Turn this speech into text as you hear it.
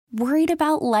Worried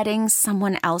about letting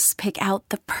someone else pick out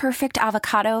the perfect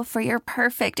avocado for your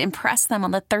perfect impress them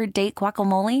on the third date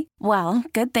guacamole? Well,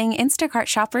 good thing Instacart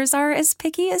shoppers are as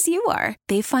picky as you are.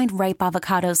 They find ripe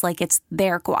avocados like it's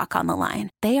their guac on the line.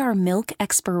 They are milk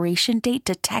expiration date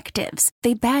detectives.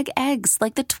 They bag eggs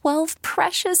like the 12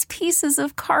 precious pieces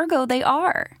of cargo they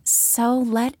are. So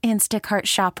let Instacart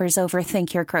shoppers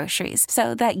overthink your groceries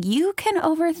so that you can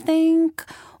overthink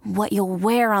what you'll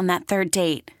wear on that third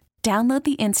date. Download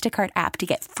the Instacart app to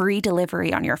get free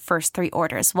delivery on your first 3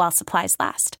 orders while supplies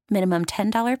last. Minimum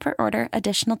 $10 per order.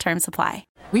 Additional terms apply.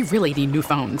 We really need new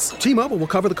phones. T-Mobile will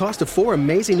cover the cost of 4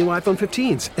 amazing new iPhone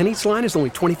 15s, and each line is only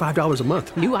 $25 a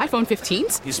month. New iPhone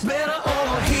 15s? It's better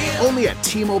over here. Only at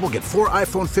T-Mobile, get 4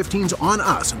 iPhone 15s on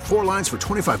us and 4 lines for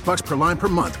 $25 per line per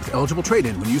month with eligible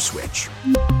trade-in when you switch.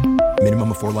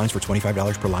 Minimum of 4 lines for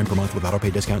 $25 per line per month with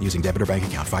autopay discount using debit or bank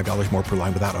account. $5 more per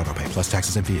line without autopay, plus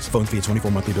taxes and fees. Phone fee at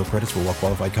 24 monthly bill credits for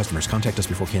well-qualified customers. Contact us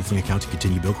before canceling account to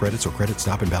continue bill credits or credit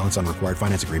stop and balance on required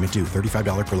finance agreement due.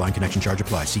 $35 per line connection charge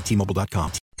applies. See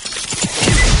T-Mobile.com. Good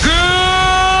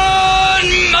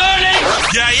morning,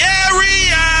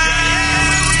 area.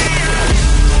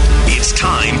 It's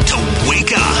time to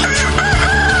wake up.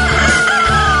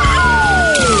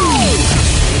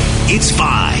 It's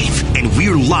 5, and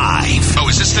we're live. Oh,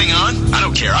 is this thing on? I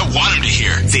don't care. I want him to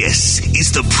hear. This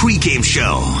is the pregame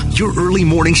show, your early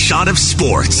morning shot of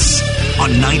sports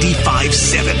on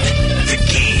 95.7 The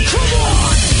Game. Come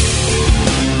on!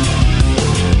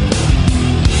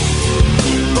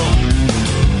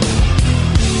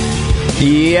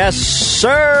 Yes,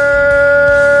 sir.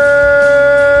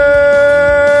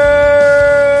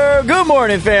 Good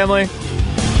morning, family.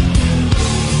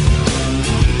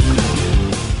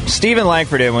 Steven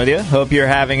Langford in with you. Hope you're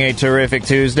having a terrific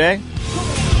Tuesday.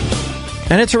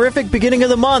 And a terrific beginning of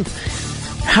the month.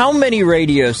 How many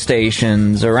radio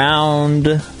stations around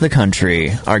the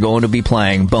country are going to be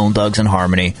playing Bone Thugs and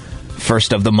Harmony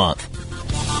first of the month?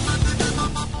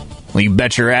 Well, you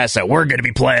bet your ass that we're going to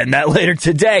be playing that later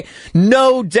today.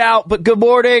 No doubt, but good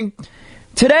morning.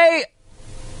 Today,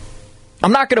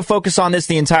 I'm not going to focus on this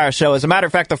the entire show. As a matter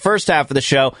of fact, the first half of the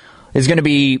show is going to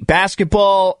be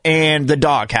basketball and the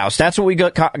Doghouse. That's what we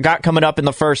got coming up in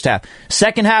the first half.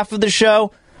 Second half of the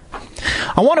show,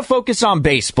 I want to focus on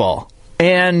baseball.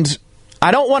 And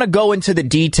I don't want to go into the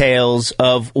details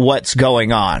of what's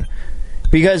going on,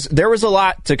 because there was a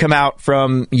lot to come out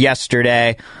from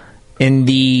yesterday in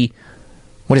the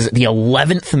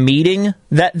 11th meeting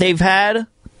that they've had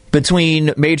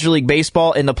between Major League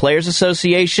Baseball and the Players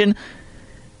Association.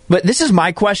 But this is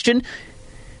my question.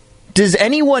 Does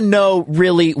anyone know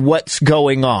really what's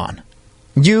going on?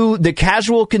 You, the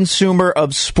casual consumer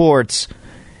of sports,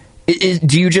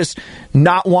 do you just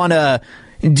not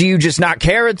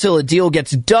care until a deal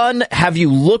gets done? Have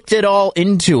you looked at all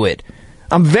into it?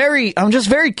 I'm just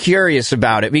very curious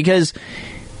about it, because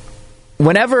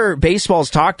whenever baseball's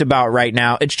talked about right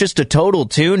now, it's just a total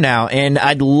tune now, and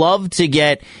I'd love to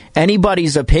get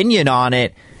anybody's opinion on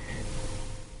it.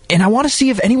 And I want to see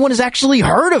if anyone has actually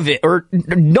heard of it or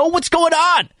know what's going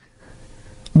on.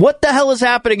 What the hell is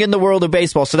happening in the world of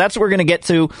baseball? So that's what we're going to get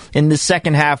to in the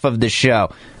second half of the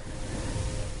show.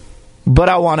 But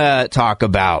I want to talk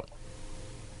about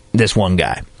this one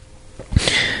guy.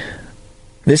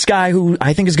 This guy who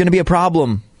I think is going to be a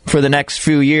problem for the next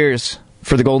few years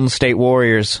for the Golden State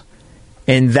Warriors.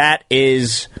 And that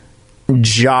is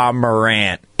Ja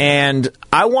Morant. And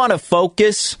I want to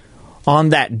focus on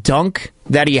that dunk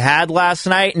that he had last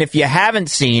night. And if you haven't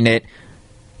seen it,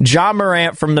 Ja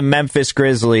Morant from the Memphis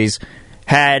Grizzlies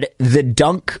had the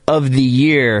dunk of the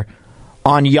year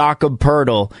on Jakob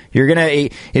Poeltl. You're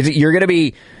gonna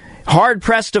be hard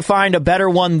pressed to find a better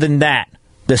one than that.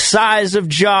 The size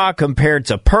of Ja compared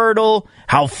to Poeltl,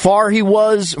 how far he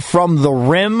was from the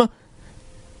rim,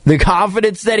 the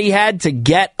confidence that he had to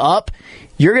get up.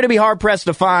 You're gonna be hard pressed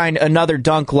to find another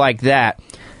dunk like that.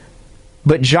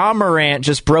 But Ja Morant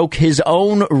just broke his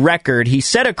own record. He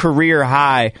set a career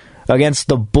high against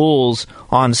the Bulls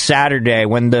on Saturday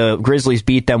when the Grizzlies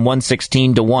beat them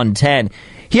 116-110.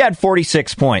 He had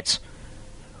 46 points.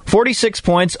 46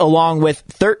 points along with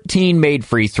 13 made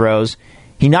free throws.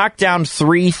 He knocked down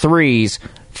 3 threes,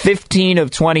 15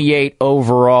 of 28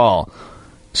 overall.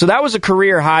 So that was a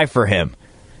career high for him.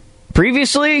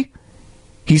 Previously,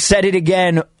 he set it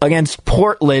again against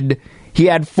Portland. He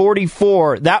had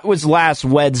 44. That was last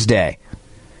Wednesday.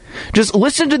 Just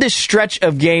listen to this stretch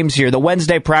of games here, the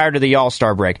Wednesday prior to the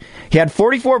All-Star break. He had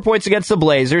 44 points against the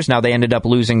Blazers. Now they ended up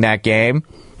losing that game.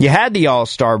 You had the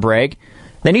All-Star break.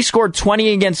 Then he scored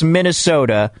 20 against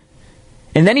Minnesota.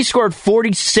 And then he scored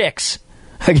 46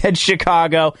 against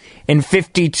Chicago in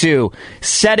 52,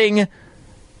 setting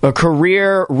a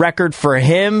career record for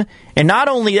him. And not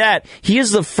only that, he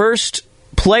is the first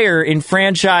player in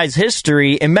franchise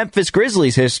history, in Memphis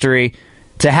Grizzlies history,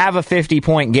 to have a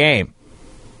 50-point game.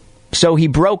 So he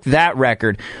broke that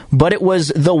record, but it was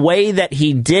the way that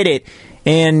he did it.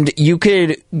 And you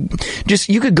could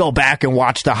go back and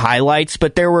watch the highlights,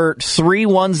 but there were 3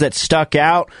 ones that stuck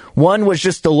out. One was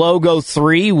just the logo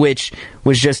 3, which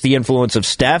was just the influence of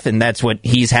Steph, and that's what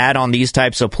he's had on these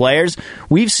types of players.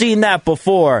 We've seen that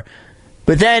before.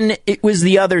 But then it was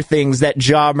the other things that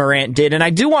Ja Morant did. And I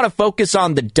do want to focus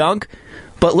on the dunk,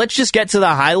 but let's just get to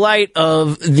the highlight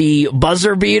of the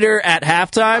buzzer beater at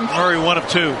halftime. Murray, 1 of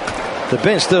 2. The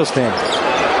bench still standing.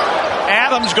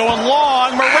 Adams going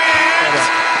long. Morant! He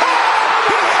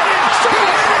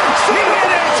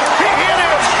hit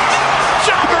it!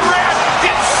 Ja Morant,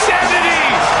 insanity!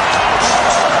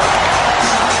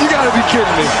 You gotta be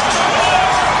kidding me.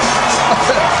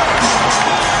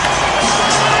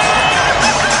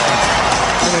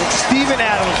 Steven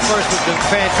Adams first with the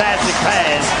fantastic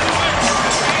pass.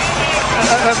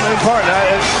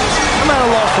 I'm at a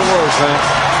loss for words, man.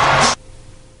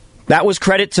 That was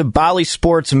credit to Bally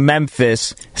Sports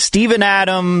Memphis. Steven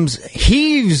Adams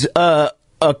heaves a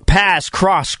pass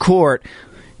cross court.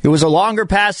 It was a longer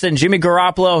pass than Jimmy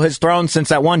Garoppolo has thrown since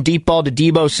that one deep ball to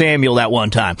Deebo Samuel that one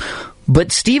time.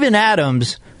 But Steven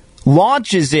Adams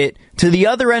launches it to the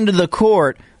other end of the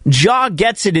court. Ja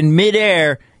gets it in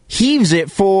midair, heaves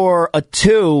it for a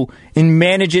 2, and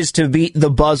manages to beat the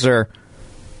buzzer.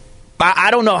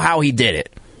 I don't know how he did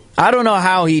it.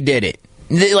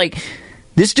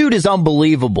 This dude is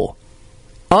unbelievable.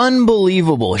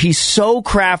 Unbelievable. He's so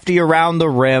crafty around the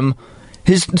rim.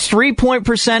 His 3-point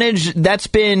percentage, that's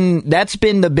been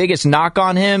the biggest knock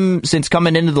on him since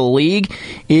coming into the league,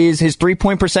 is his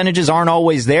 3-point percentages aren't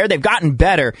always there. They've gotten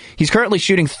better. He's currently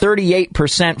shooting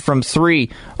 38% from 3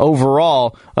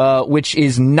 overall, which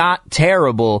is not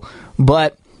terrible,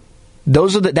 but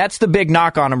that's the big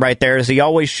knock on him right there, is he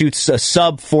always shoots a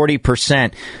sub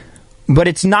 40%. But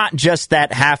it's not just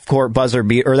that half-court buzzer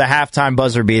beat or the halftime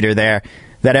buzzer beater there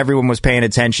that everyone was paying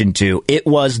attention to. It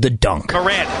was the dunk.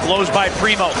 Morant blows by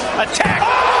Primo. Attack!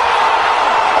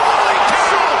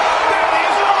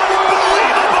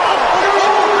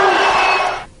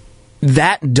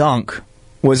 That dunk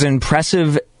was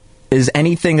impressive as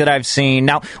anything that I've seen.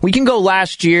 Now, we can go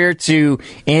last year to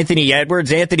Anthony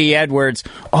Edwards.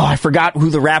 I forgot who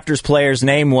the Raptors player's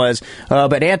name was,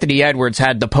 but Anthony Edwards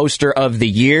had the poster of the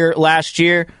year last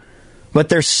year. But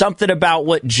there's something about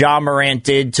what Ja Morant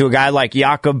did to a guy like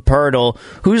Jakob Poeltl,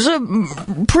 who's a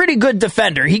pretty good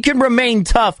defender. He can remain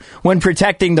tough when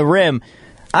protecting the rim.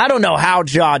 I don't know how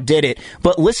Ja did it,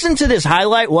 but listen to this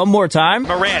highlight one more time.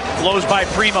 Morant blows by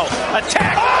Primo.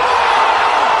 Attack!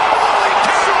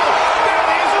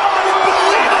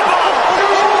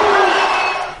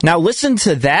 Now listen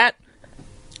to that.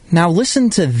 Now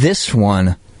listen to this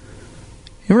one.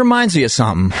 It reminds me of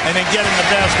something. And then getting the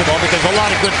basketball, because a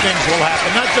lot of good things will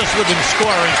happen, not just with him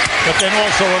scoring, but then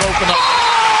also it open up. Oh,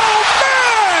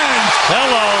 man!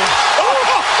 Hello.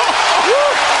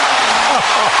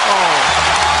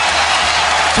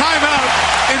 Timeout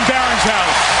in Barron's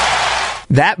house.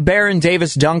 That Baron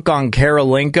Davis dunk on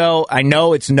Karolinko, I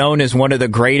know it's known as one of the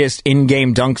greatest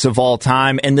in-game dunks of all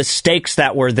time, and the stakes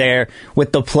that were there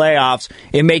with the playoffs,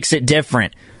 it makes it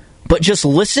different. But just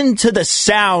listen to the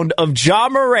sound of Ja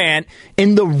Morant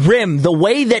in the rim, the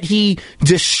way that he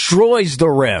destroys the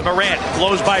rim. Morant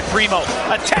blows by Primo.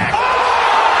 Attack!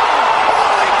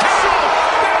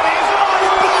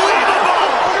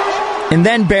 And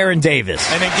then Baron Davis.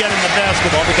 And then getting the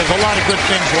basketball, because a lot of good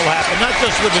things will happen, not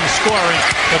just with him scoring,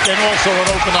 but then also it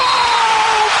open up. Oh,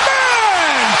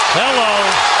 man! Hello.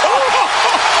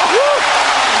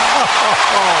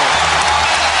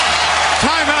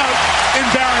 Timeout in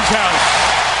Barron's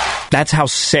house. That's how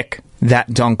sick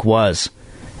that dunk was.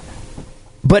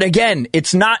 But again,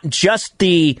 it's not just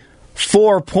the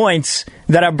 4 points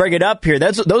that I'm bringing up here.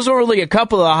 Those are only a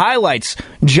couple of the highlights.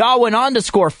 Ja went on to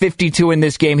score 52 in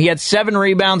this game. He had 7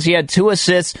 rebounds. He had 2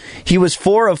 assists. He was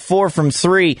 4 of 4 from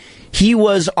 3. He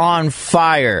was on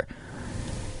fire.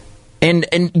 And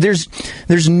there's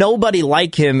nobody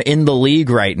like him in the league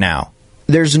right now.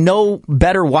 There's no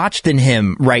better watch than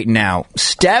him right now.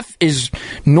 Steph is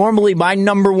normally my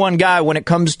number one guy when it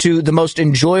comes to the most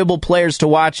enjoyable players to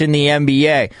watch in the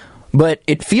NBA. But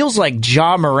it feels like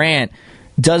Ja Morant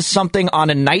does something on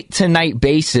a night-to-night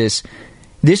basis.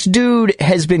 This dude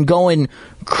has been going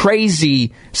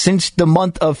crazy since the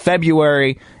month of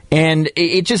February, and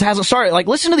it just hasn't started. Like,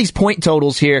 listen to these point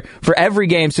totals here for every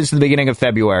game since the beginning of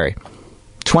February.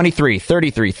 23,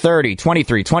 33, 30,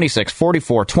 23, 26,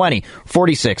 44, 20,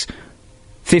 46,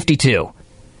 52.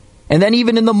 And then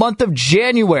even in the month of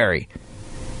January,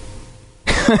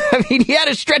 I mean, he had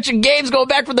a stretch of games going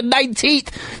back from the 19th.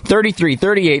 33,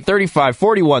 38, 35,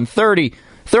 41, 30,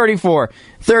 34,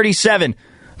 37.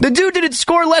 The dude didn't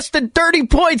score less than 30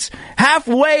 points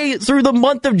halfway through the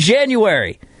month of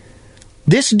January.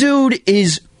 This dude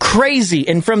is crazy.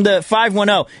 And from the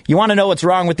 510, you want to know what's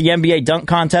wrong with the NBA dunk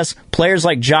contest? Players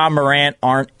like Ja Morant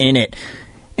aren't in it.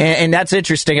 And that's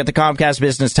interesting at the Comcast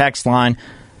Business text line.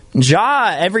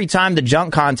 Ja, every time the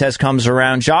dunk contest comes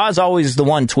around, Ja is always the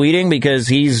one tweeting because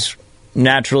he's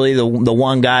naturally the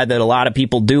one guy that a lot of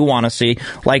people do want to see,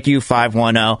 like you,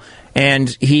 510. And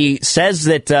he says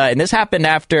that, and this happened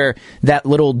after that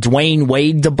little Dwayne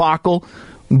Wade debacle,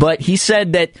 but he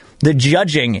said that the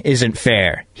judging isn't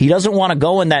fair. He doesn't want to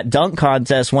go in that dunk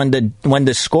contest when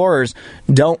the scorers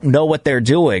don't know what they're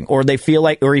doing, or he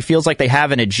feels like they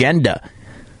have an agenda.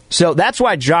 So that's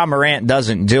why Ja Morant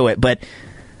doesn't do it. But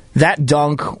that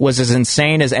dunk was as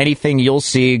insane as anything you'll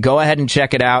see. Go ahead and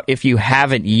check it out if you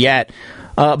haven't yet.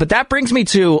 But that brings me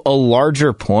to a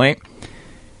larger point,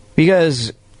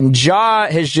 because Ja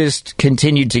has just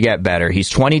continued to get better. He's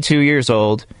 22 years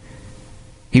old.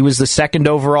 He was the second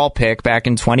overall pick back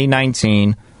in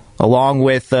 2019, along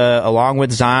with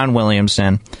Zion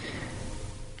Williamson.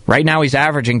 Right now he's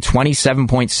averaging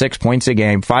 27.6 points a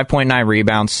game, 5.9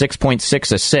 rebounds,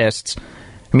 6.6 assists.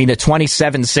 I mean, the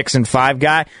 27, 6, and 5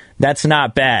 guy, that's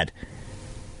not bad.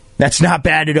 That's not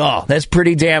bad at all. That's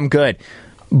pretty damn good.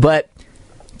 But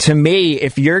to me,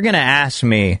 if you're going to ask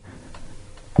me,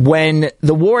 when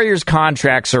the Warriors'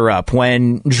 contracts are up,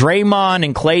 when Draymond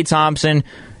and Klay Thompson,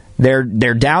 they're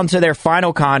down to their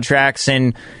final contracts,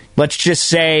 and let's just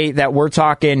say that we're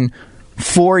talking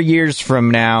 4 years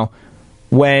from now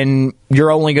when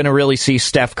you're only going to really see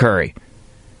Steph Curry.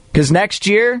 Because next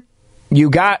year, you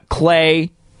got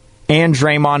Klay and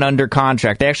Draymond under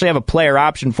contract. They actually have a player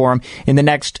option for him in the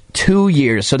next 2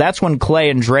 years. So that's when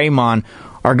Klay and Draymond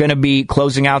are going to be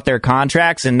closing out their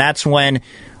contracts, and that's when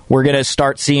we're going to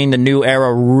start seeing the new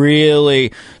era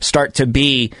really start to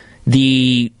be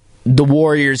the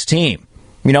Warriors team.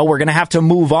 You know, we're going to have to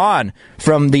move on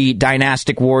from the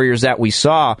dynastic Warriors that we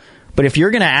saw. But if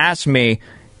you're going to ask me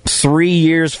 3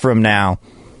 years from now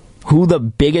who the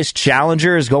biggest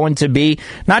challenger is going to be,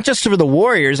 not just for the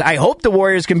Warriors, I hope the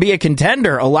Warriors can be a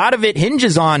contender. A lot of it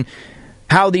hinges on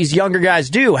how these younger guys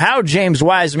do, how James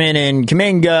Wiseman and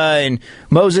Kuminga and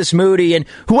Moses Moody and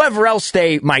whoever else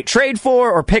they might trade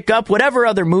for or pick up, whatever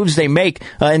other moves they make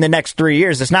in the next 3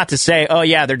 years. It's not to say, oh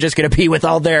yeah, they're just going to be with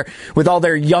all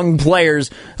their young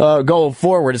players going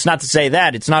forward. It's not to say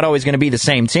that. It's not always going to be the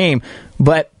same team.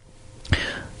 But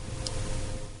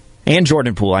and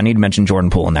Jordan Poole. I need to mention Jordan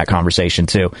Poole in that conversation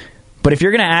too. But if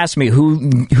you're going to ask me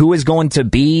who is going to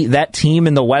be that team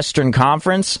in the Western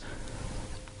Conference,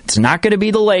 it's not going to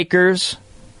be the Lakers.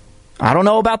 I don't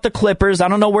know about the Clippers. I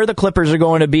don't know where the Clippers are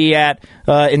going to be at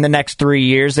in the next 3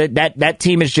 years. That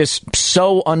team is just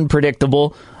so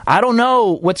unpredictable. I don't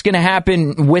know what's going to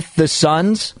happen with the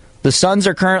Suns. The Suns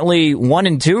are currently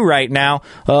 1-2 right now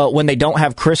when they don't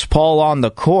have Chris Paul on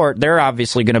the court. They're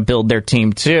obviously going to build their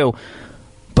team too.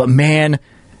 But man,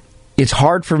 it's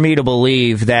hard for me to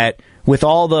believe that with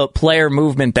all the player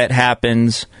movement that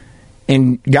happens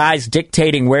and guys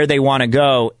dictating where they want to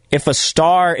go, if a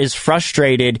star is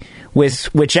frustrated with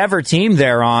whichever team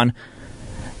they're on,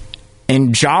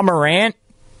 and Ja Morant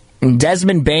and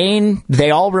Desmond Bane,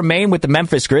 they all remain with the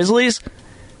Memphis Grizzlies,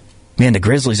 man, the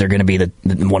Grizzlies are going to be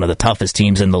one of the toughest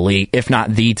teams in the league, if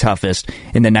not the toughest,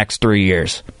 in the next 3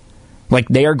 years. Like,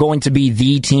 they are going to be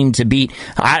the team to beat.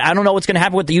 I don't know what's going to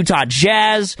happen with the Utah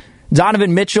Jazz.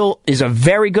 Donovan Mitchell is a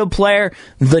very good player.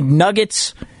 The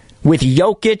Nuggets with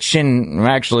Jokic, and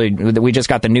actually, we just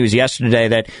got the news yesterday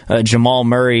that Jamal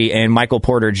Murray and Michael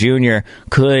Porter Jr.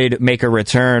 could make a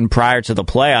return prior to the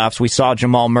playoffs. We saw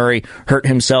Jamal Murray hurt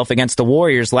himself against the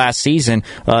Warriors last season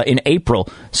in April.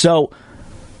 So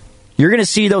you're going to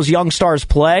see those young stars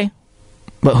play.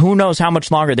 But who knows how much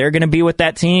longer they're going to be with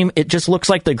that team. It just looks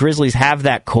like the Grizzlies have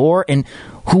that core, and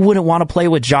who wouldn't want to play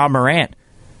with Ja Morant?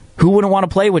 Who wouldn't want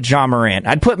to play with Ja Morant?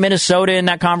 I'd put Minnesota in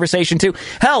that conversation too.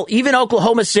 Hell, even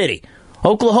Oklahoma City.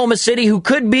 Oklahoma City, who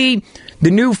could be the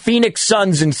new Phoenix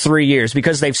Suns in 3 years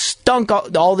because they've stunk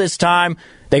all this time.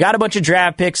 They got a bunch of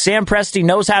draft picks. Sam Presti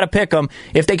knows how to pick them.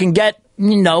 If they can get,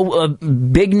 a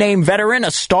big-name veteran, a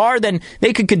star, then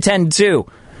they could contend too.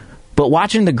 But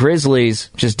watching the Grizzlies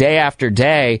just day after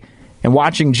day and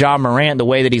watching Ja Morant the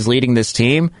way that he's leading this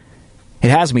team,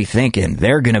 it has me thinking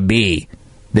they're going to be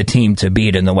the team to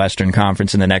beat in the Western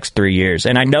Conference in the next 3 years.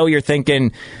 And I know you're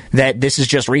thinking that this is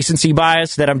just recency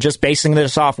bias, that I'm just basing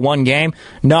this off one game.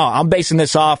 No, I'm basing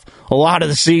this off a lot of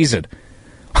the season.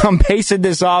 I'm basing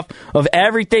this off of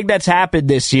everything that's happened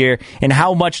this year and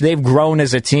how much they've grown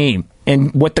as a team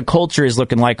and what the culture is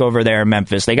looking like over there in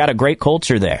Memphis. They got a great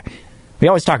culture there. We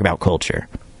always talk about culture,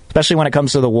 especially when it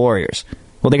comes to the Warriors.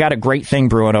 Well, they got a great thing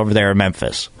brewing over there in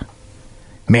Memphis.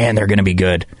 Man, they're going to be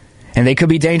good. And they could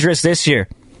be dangerous this year.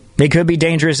 They could be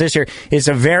dangerous this year. It's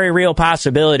a very real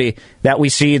possibility that we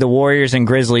see the Warriors and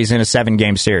Grizzlies in a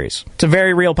 7-game series. It's a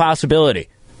very real possibility.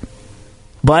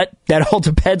 But that all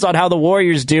depends on how the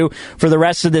Warriors do for the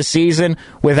rest of the season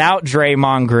without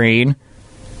Draymond Green,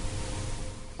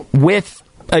 with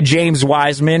a James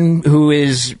Wiseman who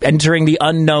is entering the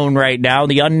unknown right now,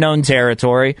 the unknown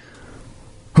territory.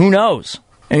 Who knows?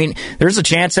 I mean, there's a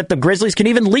chance that the Grizzlies can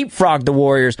even leapfrog the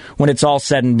Warriors when it's all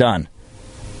said and done.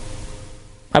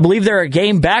 I believe they're a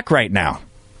game back right now.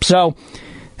 So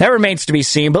that remains to be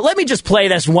seen. But let me just play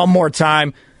this one more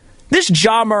time. This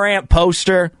Ja Morant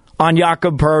poster on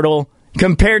Jakob Poeltl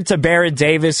compared to Baron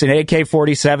Davis and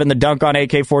AK-47, the dunk on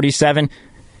AK-47,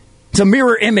 it's a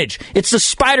mirror image. It's the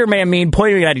Spider-Man meme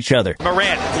pointing at each other.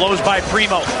 Morant blows by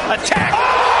Primo. Attack!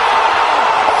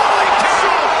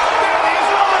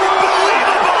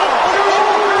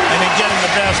 And then getting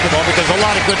the basketball, because a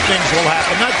lot of good things will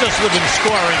happen, not just with him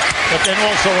scoring, but then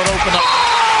also it open up.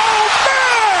 Oh,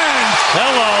 man!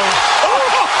 Hello.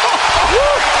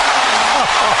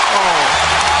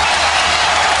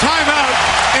 Timeout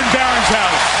in Barron's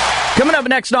house. Coming up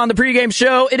next on the pregame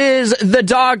show, it is the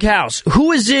Doghouse.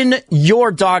 Who is in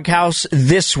your Doghouse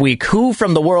this week? Who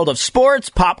from the world of sports,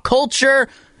 pop culture,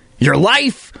 your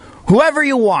life, whoever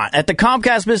you want, at the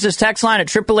Comcast Business text line at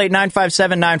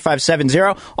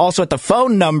 888-957-9570. Also at the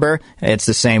phone number, it's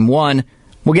the same one.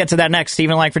 We'll get to that next.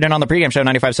 Steven Langford in on the pregame show,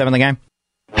 95.7 The Game.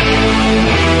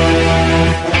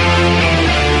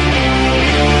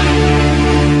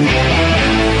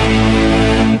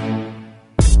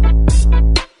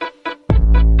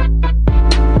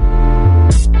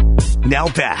 Now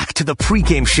back to the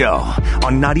pregame show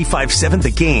on 95.7 The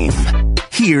Game.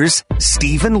 Here's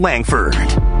Steven Langford.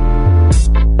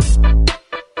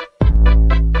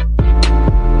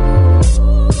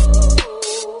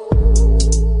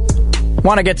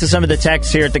 Want to get to some of the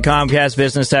texts here at the Comcast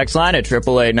Business text line at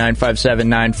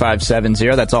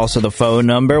 888-957-9570. That's also the phone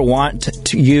number.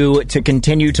 Want you to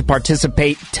continue to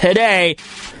participate today.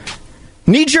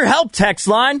 Need your help, text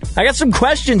line. I got some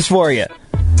questions for you.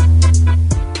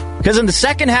 Because in the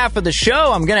second half of the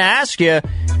show, I'm going to ask you,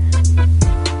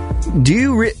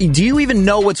 do you even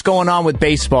know what's going on with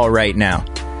baseball right now?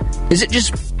 Is it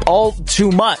just all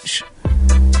too much?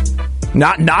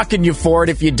 Not knocking you for it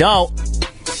if you don't.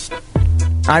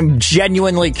 I'm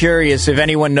genuinely curious if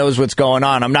anyone knows what's going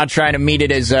on. I'm not trying to meet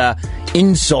it as an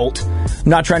insult. I'm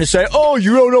not trying to say, oh,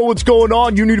 you don't know what's going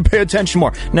on, you need to pay attention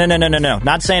more. No.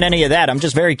 Not saying any of that. I'm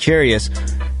just very curious.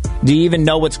 Do you even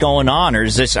know what's going on? Or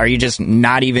are you just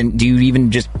not even, do you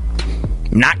even just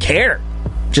not care?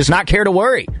 Just not care to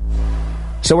worry?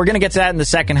 So we're going to get to that in the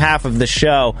second half of the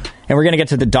show, and we're going to get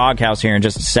to the Doghouse here in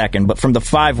just a second. But from the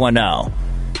 510,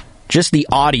 just the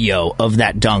audio of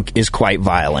that dunk is quite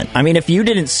violent. I mean, if you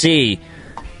didn't see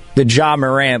the Ja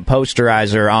Morant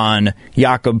posterizer on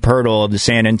Jakob Poeltl of the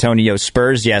San Antonio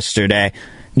Spurs yesterday,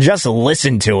 just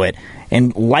listen to it.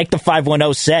 And like the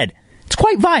 510 said, it's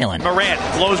quite violent. Morant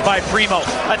blows by Primo.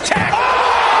 Attack!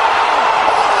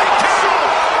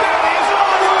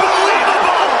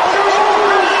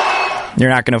 You're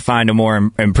not going to find a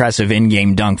more impressive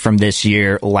in-game dunk from this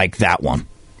year like that one.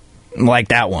 Like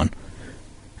that one.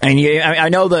 And I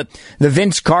know the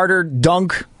Vince Carter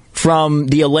dunk from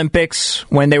the Olympics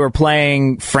when they were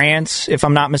playing France, if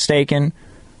I'm not mistaken,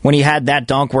 when he had that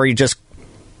dunk where he just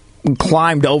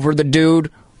climbed over the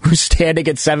dude who's standing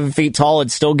at 7 feet tall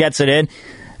and still gets it in.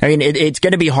 I mean, it's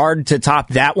going to be hard to top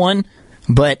that one,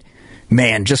 but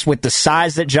man, just with the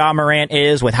size that Ja Morant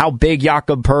is, with how big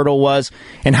Jakob Poeltl was,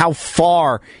 and how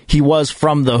far he was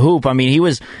from the hoop, I mean, he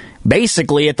was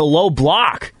basically at the low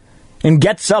block and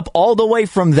gets up all the way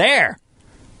from there.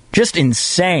 Just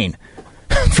insane.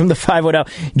 From the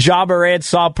 510, Ja Morant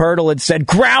saw Poeltl and said,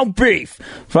 ground beef!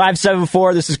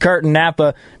 574, this is Curtin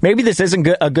Napa. Maybe this isn't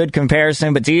a good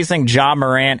comparison, but do you think Ja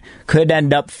Morant could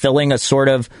end up filling a sort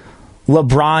of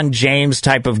LeBron James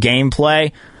type of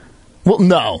gameplay? Well,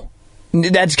 no.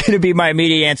 That's going to be my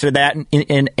immediate answer to that.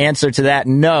 In answer to that,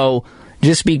 no.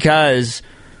 Just because,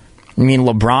 I mean,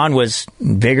 LeBron was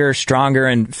bigger, stronger,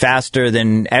 and faster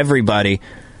than everybody.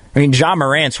 I mean, Ja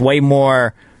Morant's way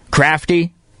more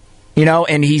crafty,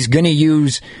 and he's going to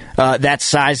use that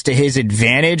size to his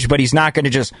advantage, but he's not going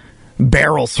to just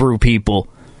barrel through people.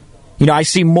 I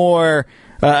see more,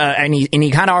 and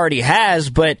he kind of already has,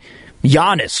 but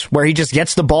Giannis, where he just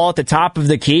gets the ball at the top of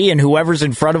the key, and whoever's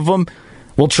in front of him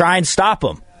will try and stop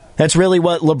him. That's really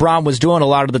what LeBron was doing a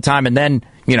lot of the time, and then,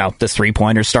 the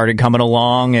three-pointers started coming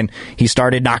along, and he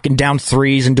started knocking down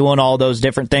threes and doing all those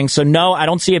different things. So, no, I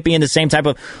don't see it being the same type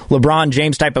of LeBron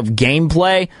James type of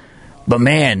gameplay, but,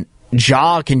 man,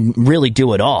 Ja can really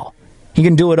do it all. He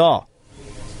can do it all.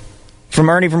 From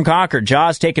Ernie from Concord,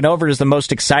 Ja's taken over as the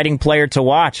most exciting player to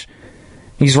watch.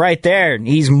 He's right there.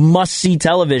 He's must-see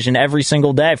television every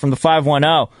single day from the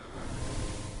 510.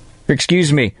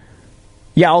 Excuse me.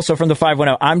 Yeah, also from the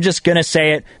 510. I'm just going to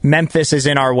say it. Memphis is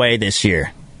in our way this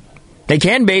year. They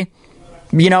can be.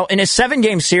 In a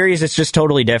 7-game series, it's just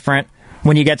totally different.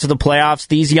 When you get to the playoffs,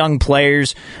 these young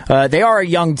players, they are a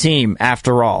young team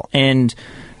after all. And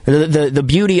the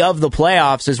beauty of the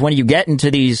playoffs is when you get into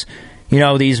these,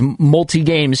 these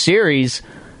multi-game series,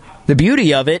 the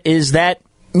beauty of it is that,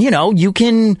 you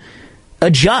can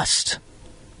adjust.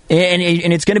 And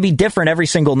it's going to be different every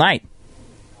single night.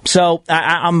 So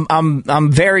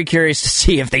I'm very curious to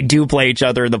see if they do play each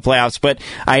other in the playoffs, but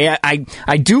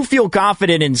I do feel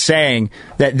confident in saying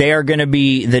that they are going to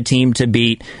be the team to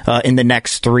beat in the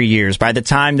next 3 years. By the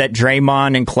time that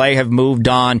Draymond and Klay have moved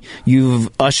on,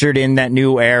 you've ushered in that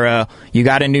new era. You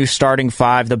got a new starting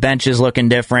five. The bench is looking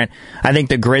different. I think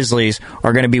the Grizzlies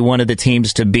are going to be one of the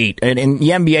teams to beat. And the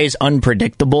NBA is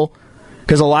unpredictable.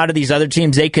 Because a lot of these other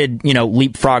teams, they could,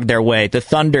 leapfrog their way. The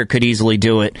Thunder could easily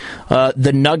do it.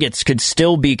 The Nuggets could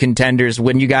still be contenders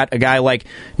when you got a guy like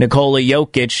Nikola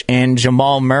Jokic and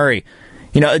Jamal Murray.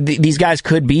 These guys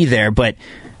could be there, but,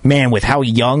 man, with how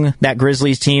young that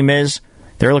Grizzlies team is,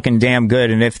 they're looking damn good.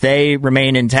 And if they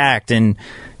remain intact and,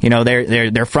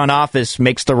 their front office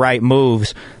makes the right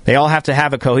moves, they all have to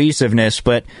have a cohesiveness,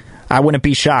 but I wouldn't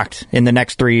be shocked in the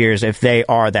next 3 years if they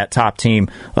are that top team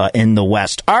in the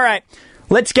West. All right.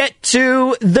 Let's get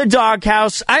to the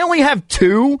Doghouse. I only have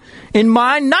 2 in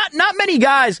mind. Not many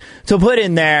guys to put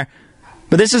in there,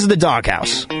 but this is the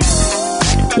Doghouse.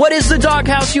 What is the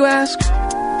Doghouse, you ask?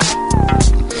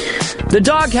 The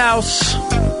Doghouse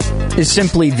is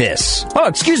simply this. Oh,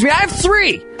 excuse me, I have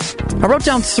 3. I wrote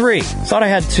down 3. Thought I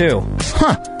had 2.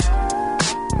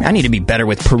 I need to be better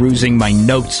with perusing my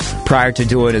notes prior to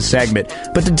doing a segment.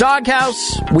 But the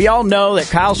Doghouse, we all know that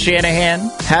Kyle Shanahan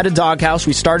had a Doghouse.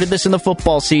 We started this in the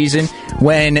football season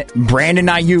when Brandon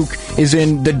Ayuk is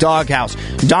in the Doghouse.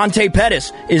 Dante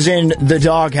Pettis is in the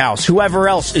Doghouse. Whoever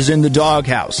else is in the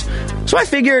Doghouse. So I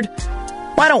figured,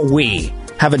 why don't we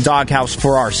have a Doghouse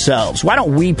for ourselves? Why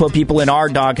don't we put people in our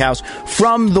Doghouse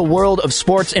from the world of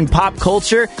sports and pop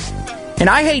culture?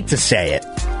 And I hate to say it.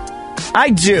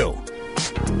 I do.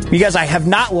 Because I have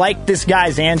not liked this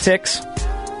guy's antics,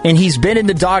 and he's been in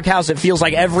the Doghouse, it feels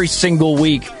like, every single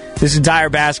week this entire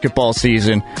basketball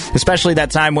season, especially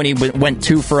that time when he went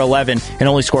 2 for 11 and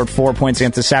only scored 4 points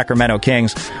against the Sacramento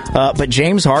Kings. But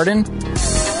James Harden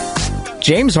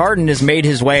has made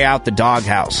his way out the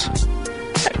Doghouse.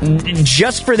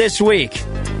 Just for this week,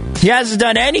 he hasn't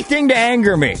done anything to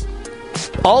anger me.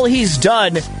 All he's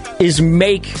done is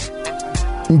make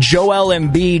Joel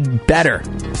Embiid better.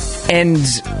 And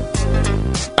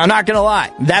I'm not going to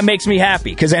lie, that makes me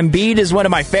happy because Embiid is one of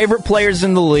my favorite players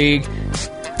in the league.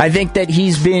 I think that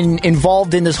he's been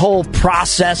involved in this whole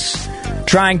process,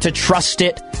 trying to trust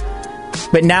it.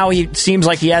 But now he seems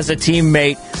like he has a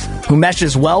teammate who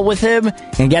meshes well with him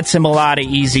and gets him a lot of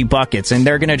easy buckets. And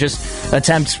they're going to just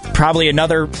attempt probably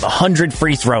another 100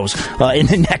 free throws in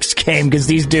the next game because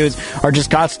these dudes are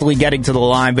just constantly getting to the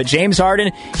line. But James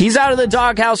Harden, he's out of the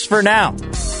Doghouse for now.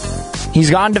 He's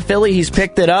gone to Philly. He's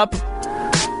picked it up.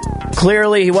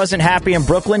 Clearly, he wasn't happy in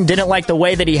Brooklyn. Didn't like the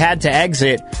way that he had to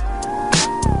exit.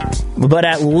 But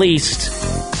at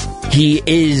least he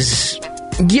is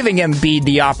giving Embiid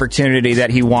the opportunity that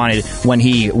he wanted when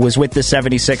he was with the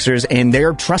 76ers, and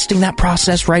they're trusting that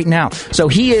process right now. So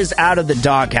he is out of the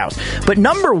Doghouse. But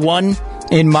number 1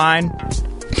 in mine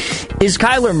is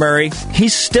Kyler Murray.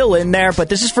 He's still in there, but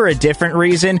this is for a different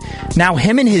reason. Now,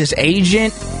 him and his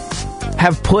agent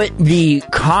have put the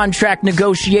contract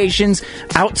negotiations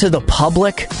out to the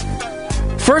public.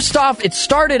 First off, it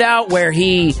started out where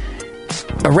he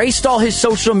erased all his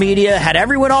social media, had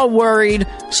everyone all worried,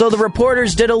 so the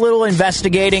reporters did a little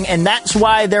investigating, and that's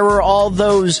why there were all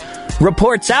those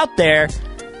reports out there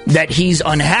that he's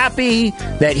unhappy,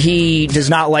 that he does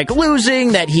not like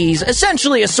losing, that he's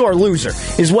essentially a sore loser,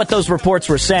 is what those reports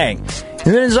were saying.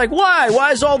 And then it's like, why?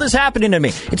 Why is all this happening to me?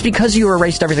 It's because you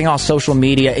erased everything off social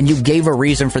media and you gave a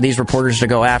reason for these reporters to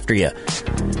go after you.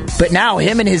 But now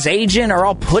him and his agent are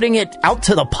all putting it out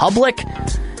to the public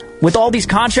with all these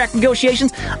contract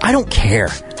negotiations. I don't care.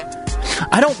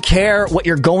 I don't care what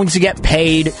you're going to get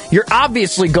paid. You're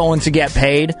obviously going to get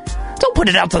paid. Don't put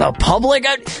it out to the public.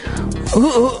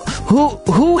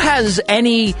 Who has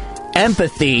any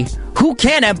empathy? Who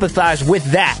can empathize with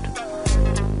that?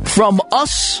 From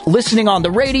us listening on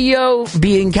the radio,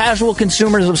 being casual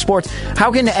consumers of sports,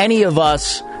 how can any of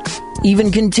us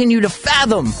even continue to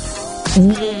fathom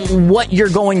what you're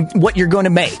going to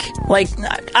make? Like,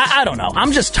 I don't know.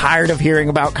 I'm just tired of hearing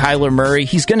about Kyler Murray.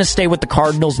 He's going to stay with the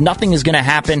Cardinals. Nothing is going to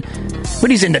happen.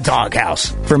 But he's in the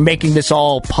doghouse for making this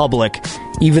all public,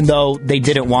 even though they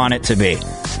didn't want it to be.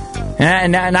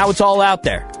 And now it's all out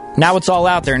there. Now it's all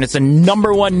out there, and it's a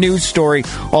number one news story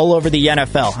all over the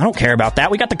NFL. I don't care about that.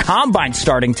 We got the Combine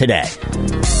starting today.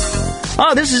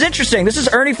 Oh, this is interesting. This is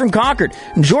Ernie from Concord.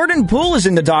 Jordan Poole is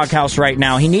in the doghouse right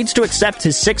now. He needs to accept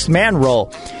his sixth-man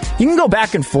role. You can go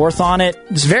back and forth on it.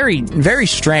 It's very, very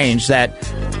strange that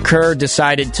Kerr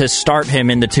decided to start him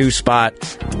in the 2 spot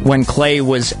when Clay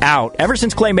was out. Ever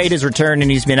since Clay made his return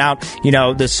and he's been out,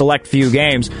 the select few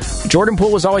games, Jordan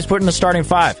Poole was always put in the starting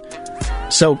 5.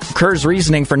 So Kerr's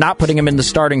reasoning for not putting him in the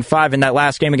starting 5 in that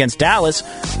last game against Dallas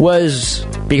was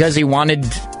because he wanted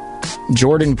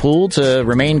Jordan Poole to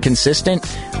remain consistent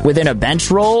within a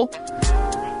bench role.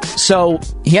 So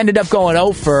he ended up going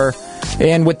 0 for,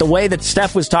 and with the way that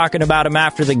Steph was talking about him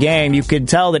after the game, you could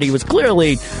tell that he was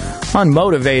clearly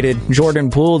unmotivated, Jordan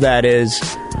Poole, that is.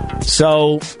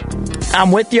 So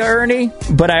I'm with you, Ernie,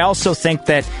 but I also think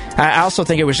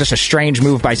it was just a strange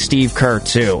move by Steve Kerr,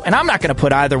 too. And I'm not going to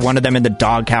put either one of them in the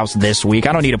doghouse this week.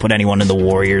 I don't need to put anyone in the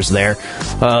Warriors there.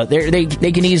 They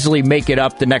can easily make it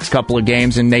up the next couple of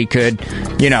games, and they could,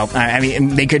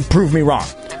 they could prove me wrong.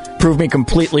 Prove me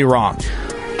completely wrong.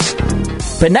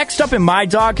 But next up in my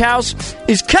doghouse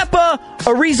is Kepa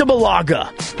Arrizabalaga.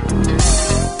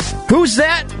 Who's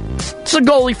that? It's a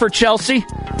goalie for Chelsea.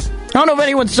 I don't know if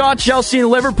anyone saw Chelsea and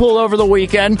Liverpool over the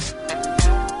weekend,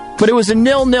 but it was a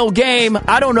 0-0 game.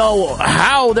 I don't know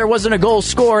how there wasn't a goal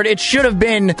scored. It should have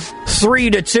been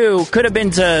 3-2. Could have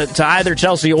been to either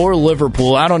Chelsea or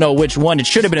Liverpool. I don't know which one. It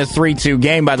should have been a 3-2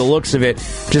 game by the looks of it.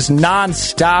 Just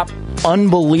nonstop,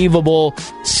 unbelievable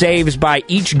saves by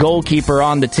each goalkeeper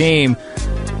on the team.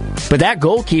 But that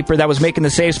goalkeeper that was making the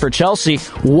saves for Chelsea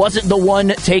wasn't the one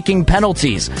taking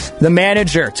penalties. The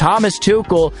manager, Thomas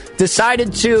Tuchel,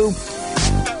 decided to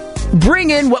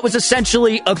bring in what was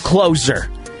essentially a closer.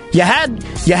 You had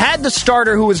the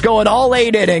starter who was going all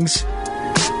 8 innings.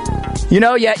 You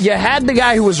had the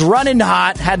guy who was running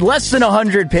hot, had less than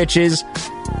 100 pitches,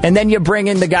 and then you bring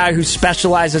in the guy who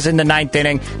specializes in the 9th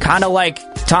inning, kind of like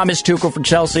Thomas Tuchel for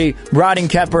Chelsea brought in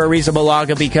Kepa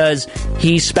Arrizabalaga because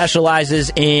he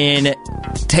specializes in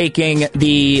taking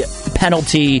the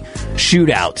penalty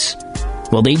shootouts.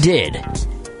 Well, they did.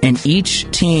 And each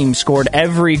team scored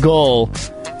every goal,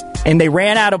 and they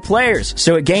ran out of players.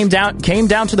 So it came down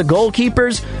to the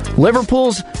goalkeepers.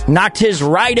 Liverpool's knocked his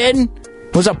right in.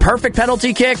 It was a perfect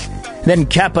penalty kick. Then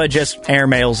Kepa just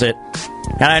airmails it.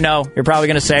 And I know, you're probably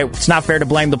going to say, it's not fair to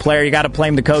blame the player. You got to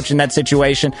blame the coach in that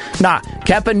situation. Nah,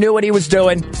 Kepa knew what he was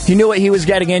doing. He knew what he was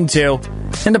getting into.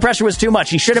 And the pressure was too much.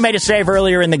 He should have made a save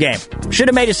earlier in the game. Should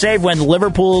have made a save when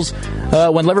Liverpool's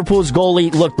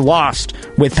goalie looked lost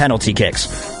with penalty kicks.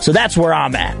 So that's where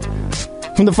I'm at.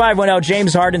 From the 510,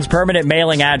 James Harden's permanent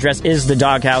mailing address is the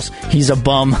doghouse. He's a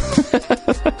bum.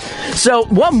 So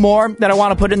one more that I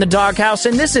want to put in the doghouse,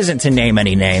 and this isn't to name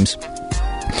any names.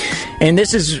 And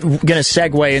this is going to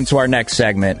segue into our next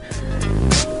segment.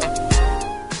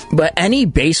 But any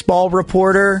baseball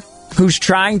reporter who's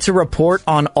trying to report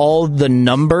on all the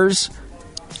numbers,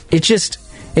 it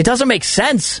doesn't make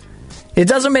sense. It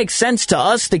doesn't make sense to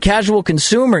us, the casual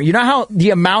consumer. You know how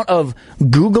the amount of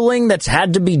Googling that's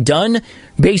had to be done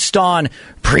based on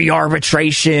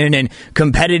pre-arbitration and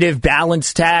competitive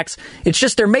balance tax? It's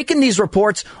just they're making these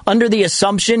reports under the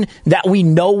assumption that we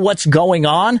know what's going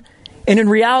on. And in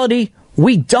reality,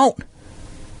 we don't.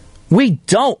 We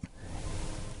don't.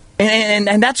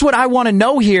 And that's what I want to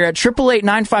know here at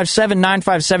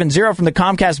 888-957-9570 from the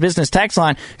Comcast Business text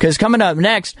line, because coming up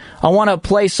next, I want to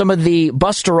play some of the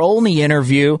Buster Olney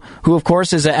interview, who, of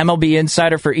course, is an MLB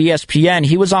insider for ESPN.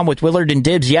 He was on with Willard and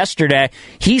Dibbs yesterday.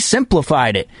 He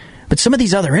simplified it. But some of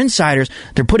these other insiders,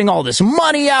 they're putting all this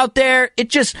money out there.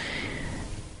 It just...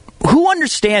 Who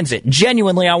understands it?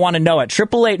 Genuinely, I want to know at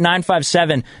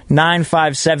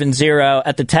 888-957-9570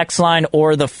 at the text line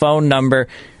or the phone number.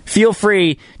 feel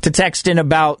free to text in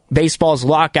about baseball's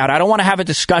lockout. I don't want to have a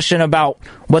discussion about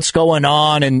what's going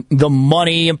on and the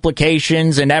money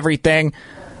implications and everything.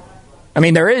 I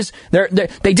mean,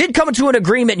 they did come to an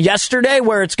agreement yesterday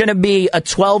where it's going to be a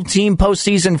 12-team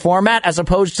postseason format as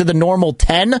opposed to the normal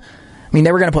 10. I mean,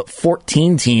 they were going to put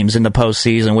 14 teams in the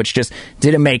postseason, which just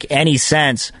didn't make any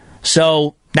sense.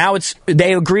 So now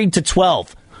they agreed to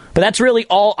 12. But that's really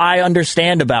all I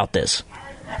understand about this.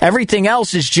 Everything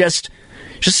else is just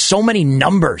so many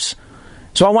numbers.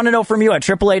 So I want to know from you at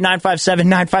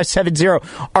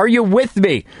 888-957-9570. Are you with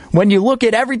me? When you look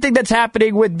at everything that's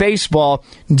happening with baseball,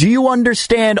 do you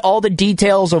understand all the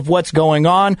details of what's going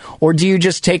on, or do you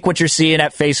just take what you're seeing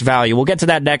at face value? We'll get to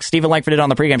that next. Steven Langford on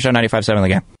the pregame show, 95.7 The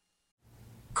Game.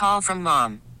 Call from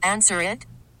mom. Answer it.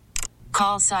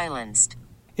 Call silenced.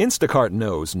 Instacart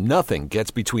knows nothing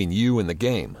gets between you and the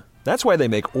game. That's why they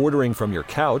make ordering from your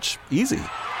couch easy.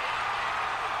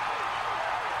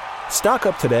 Stock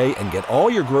up today and get all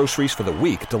your groceries for the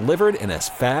week delivered in as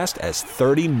fast as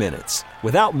 30 minutes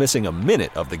without missing a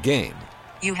minute of the game.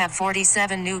 You have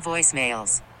 47 new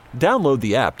voicemails. Download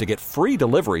the app to get free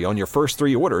delivery on your first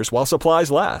 3 orders while supplies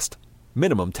last.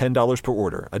 Minimum $10 per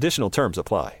order. Additional terms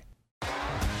apply.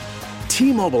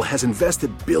 T-Mobile has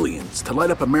invested billions to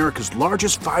light up America's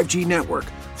largest 5G network,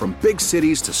 from big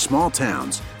cities to small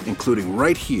towns, including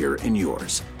right here in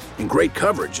yours. And great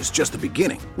coverage is just the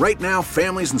beginning. Right now,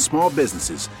 families and small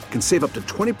businesses can save up to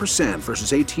 20%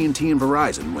 versus AT&T and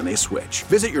Verizon when they switch.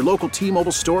 Visit your local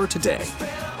T-Mobile store today.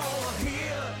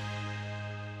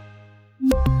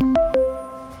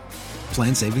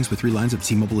 Plan savings with 3 lines of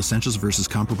T-Mobile Essentials versus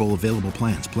comparable available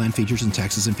plans. Plan features and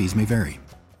taxes and fees may vary.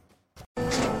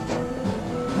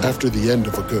 After the end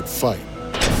of a good fight,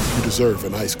 you deserve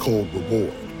an ice-cold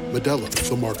reward. Modelo,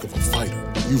 the mark of a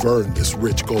fighter. You've earned this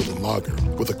rich golden lager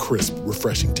with a crisp,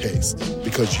 refreshing taste.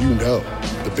 Because you know,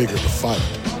 the bigger the fight,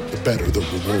 the better the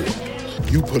reward.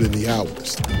 You put in the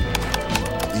hours,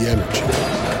 the energy,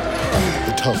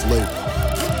 the tough labor.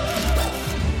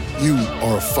 You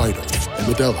are a fighter, and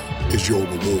Modelo is your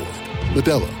reward.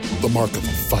 Modelo, the mark of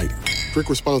a fighter. Drink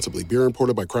responsibly. Beer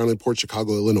imported by Crown Imports,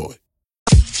 Chicago, Illinois.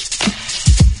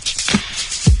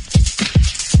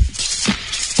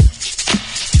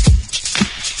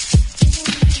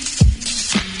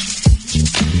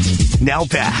 Now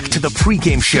back to the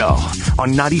pregame show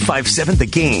on 95.7 The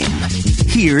Game.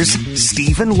 Here's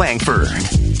Steven Langford.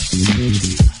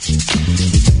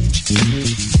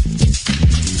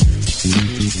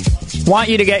 Want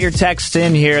you to get your text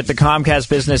in here at the Comcast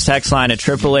Business Text Line at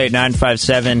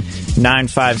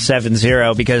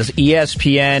 888-957-9570 because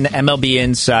ESPN MLB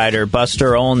insider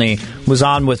Buster Olney was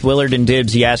on with Willard and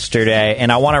Dibbs yesterday,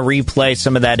 and I want to replay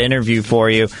some of that interview for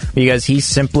you because he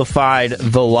simplified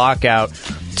the lockout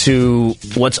to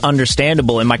what's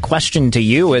understandable. And my question to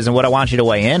you is, and what I want you to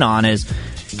weigh in on is,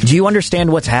 do you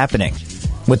understand what's happening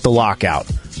with the lockout?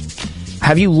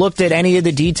 Have you looked at any of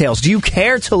the details? Do you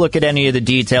care to look at any of the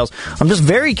details? I'm just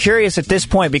very curious at this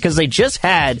point because they just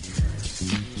had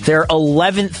their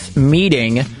 11th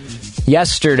meeting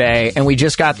yesterday, and we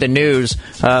just got the news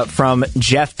from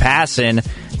Jeff Passan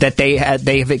that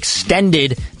they've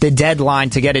extended the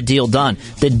deadline to get a deal done.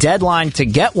 The deadline to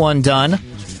get one done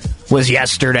was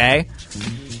yesterday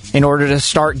in order to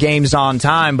start games on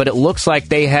time, but it looks like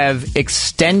they have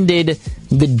extended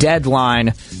the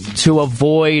deadline to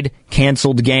avoid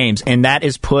canceled games, and that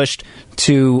is pushed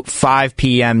to 5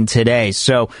 p.m. today.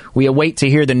 So we await to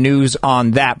hear the news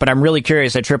on that, but I'm really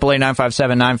curious at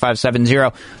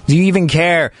 888-957-9570. Do you even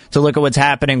care to look at what's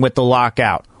happening with the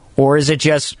lockout? Or is it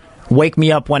just wake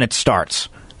me up when it starts?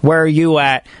 Where are you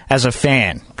at as a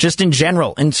fan? Just in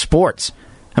general, in sports.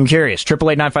 I'm curious.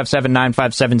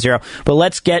 888-957-9570. But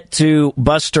let's get to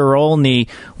Buster Olney.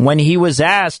 When he was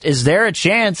asked, is there a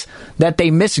chance that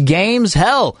they miss games?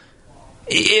 Hell,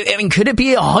 I mean, could it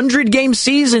be a 100-game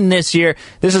season this year?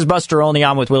 This is Buster Olney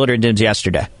on with Willard and Dibbs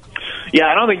yesterday. Yeah,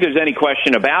 I don't think there's any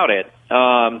question about it.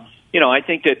 I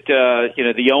think that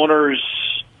the owners,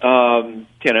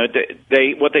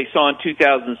 what they saw in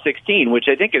 2016, which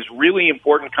I think is really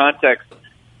important context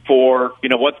for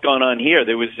what's going on here.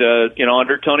 There was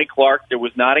under Tony Clark, there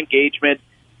was not engagement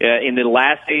in the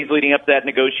last days leading up to that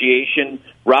negotiation.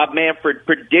 Rob Manfred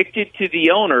predicted to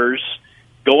the owners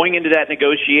going into that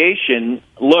negotiation,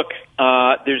 look,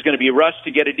 there's going to be a rush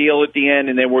to get a deal at the end,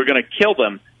 and then we're going to kill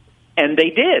them. And they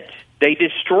did. They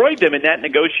destroyed them in that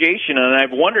negotiation, and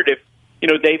I've wondered if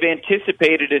they've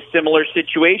anticipated a similar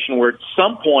situation where at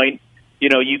some point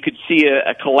you could see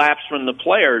a collapse from the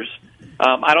players.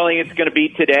 I don't think it's going to be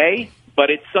today,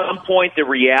 but at some point the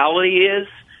reality is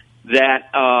that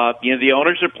the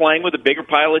owners are playing with a bigger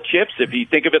pile of chips. If you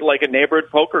think of it like a neighborhood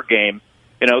poker game,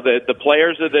 the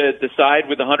players are the side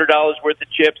with $100 worth of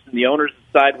chips, and the owners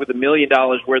the side with $1 million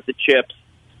worth of chips.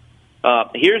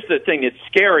 Here's the thing that's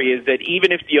scary is that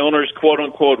even if the owners quote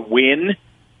unquote win,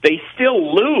 they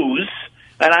still lose,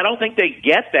 and I don't think they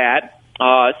get that.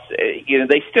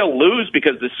 They still lose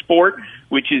because the sport,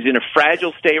 which is in a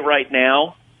fragile state right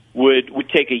now, would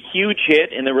take a huge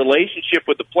hit, and the relationship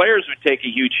with the players would take a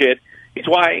huge hit. It's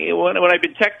why when I've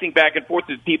been texting back and forth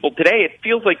with people today, it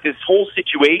feels like this whole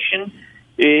situation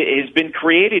has been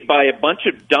created by a bunch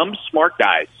of dumb, smart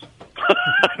guys.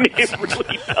 I mean, it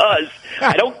really does.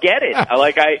 I don't get it.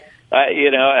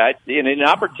 In an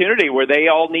opportunity where they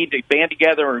all need to band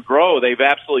together and grow, they've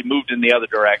absolutely moved in the other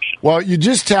direction. Well, you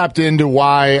just tapped into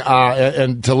why,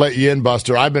 and to let you in,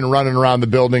 Buster, I've been running around the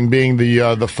building being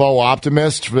the faux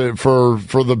optimist for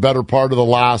the better part of the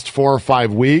last 4 or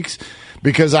 5 weeks,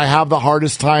 because I have the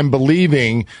hardest time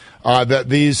believing that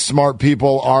these smart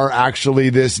people are actually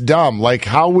this dumb. Like,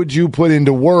 how would you put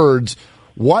into words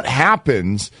what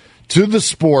happens to the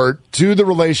sport, to the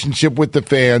relationship with the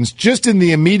fans, just in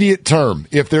the immediate term,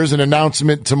 if there's an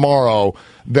announcement tomorrow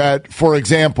that, for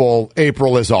example,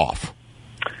 April is off?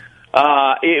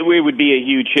 It would be a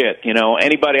huge hit.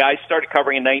 I started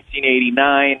covering in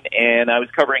 1989, and I was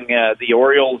covering the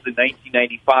Orioles in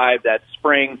 1995, that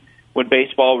spring when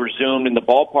baseball resumed and the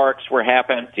ballparks were half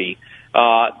empty.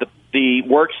 The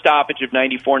work stoppage of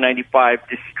 94-95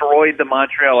 destroyed the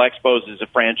Montreal Expos as a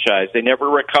franchise. They never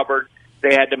recovered.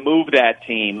 They had to move that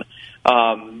team.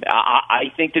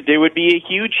 I think that there would be a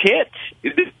huge hit.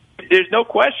 There's no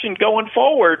question going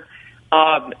forward.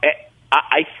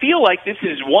 I feel like this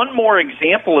is one more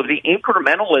example of the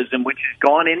incrementalism which has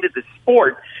gone into the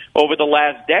sport over the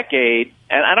last decade.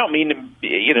 And I don't mean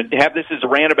to have this as a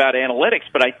rant about analytics,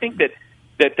 but I think that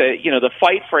the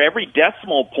fight for every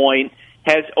decimal point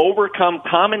has overcome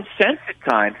common sense at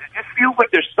times. It just feels like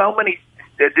there's so many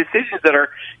decisions that are,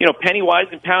 penny wise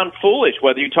and pound foolish,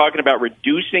 whether you're talking about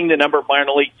reducing the number of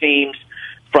minor league teams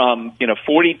from,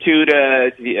 42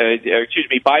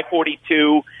 by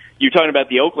 42. You're talking about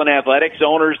the Oakland Athletics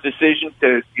owners' decision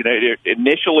to,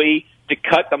 initially to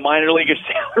cut the minor leaguer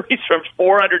salaries from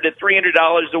 $400 to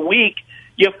 $300 a week.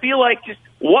 You feel like just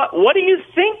what are you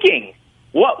thinking?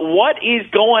 What is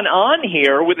going on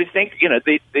here with this thing?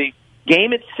 The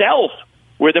game itself,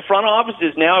 where the front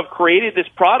offices now have created this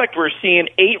product. We're seeing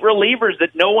 8 relievers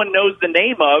that no one knows the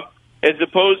name of, as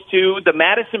opposed to the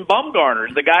Madison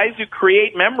Bumgarners, the guys who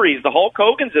create memories, the Hulk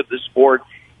Hogans of the sport.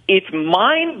 It's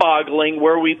mind-boggling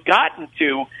where we've gotten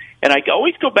to. And I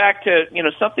always go back to,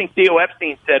 something Theo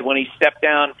Epstein said when he stepped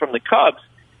down from the Cubs.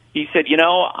 He said,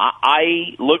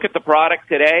 I look at the product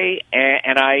today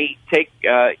and I take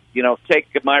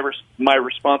my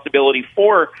responsibility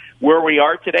for where we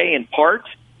are today in part,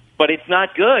 but it's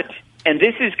not good. And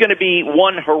this is going to be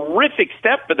one horrific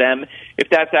step for them if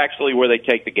that's actually where they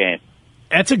take the game.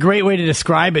 That's a great way to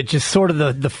describe it, just sort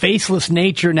of the faceless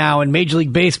nature now in Major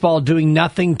League Baseball, doing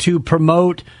nothing to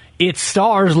promote its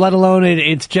stars, let alone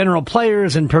its general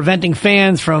players, and preventing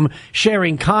fans from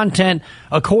sharing content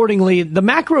accordingly. The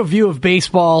macro view of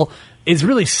baseball is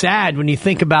really sad when you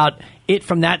think about it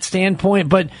from that standpoint.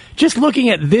 But just looking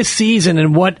at this season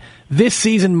and what this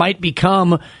season might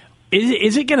become,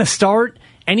 is it going to start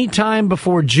anytime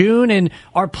before June? And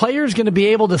are players going to be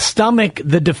able to stomach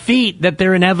the defeat that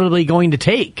they're inevitably going to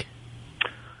take?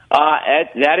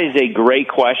 That is a great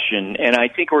question, and I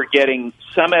think we're getting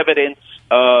some evidence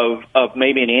of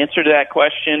maybe an answer to that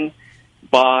question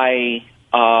by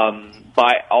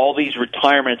all these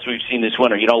retirements we've seen this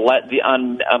winter. On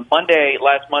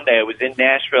last Monday, I was in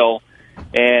Nashville,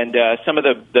 and some of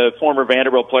the former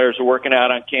Vanderbilt players are working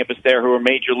out on campus there who are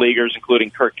major leaguers,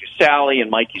 including Kurt Casale and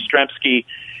Mike Yastrzemski.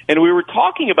 And we were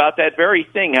talking about that very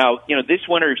thing, how, this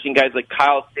winter we've seen guys like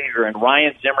Kyle Seager and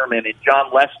Ryan Zimmerman and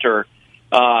John Lester,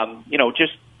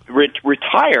 just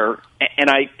retire. And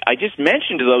I just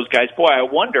mentioned to those guys, boy, I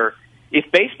wonder if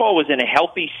baseball was in a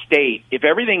healthy state, if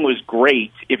everything was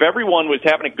great, if everyone was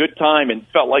having a good time and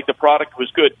felt like the product was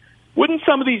good, wouldn't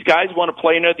some of these guys want to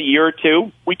play another year or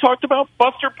two? We talked about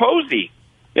Buster Posey.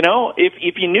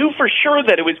 If you knew for sure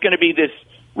that it was going to be this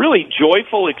really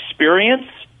joyful experience,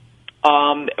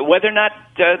 whether or not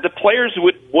the players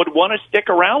would want to stick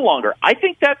around longer. I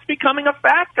think that's becoming a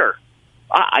factor.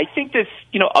 I think this,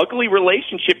 ugly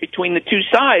relationship between the two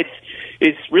sides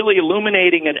is really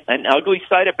illuminating an ugly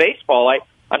side of baseball.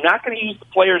 I'm not going to use the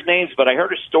players' names, but I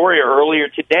heard a story earlier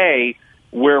today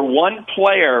where one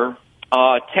player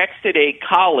texted a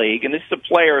colleague, and this is a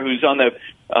player who's on the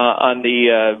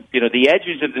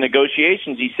edges of the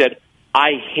negotiations. He said,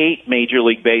 I hate Major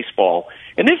League Baseball.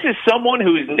 And this is someone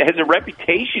who has a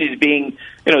reputation as being,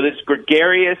 this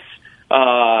gregarious,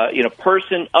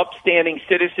 person, upstanding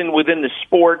citizen within the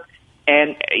sport.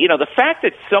 And, the fact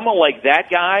that someone like that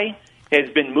guy has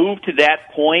been moved to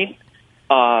that point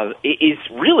is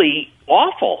really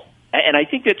awful. And I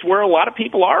think that's where a lot of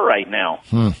people are right now.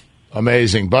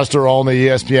 Amazing. Buster Olney,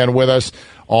 ESPN, with us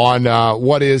on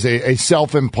what is a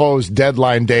self-imposed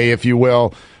deadline day, if you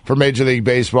will, for Major League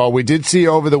Baseball. We did see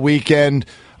over the weekend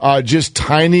just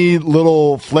tiny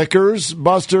little flickers,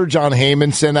 Buster. John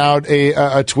Heyman sent out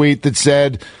a tweet that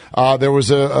said there was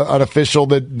an official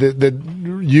that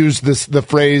used the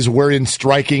phrase, we're in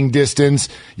striking distance.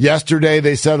 Yesterday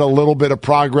they said a little bit of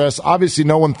progress. Obviously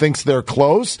no one thinks they're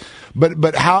close,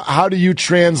 but how do you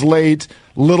translate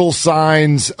little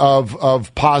signs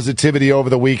of positivity over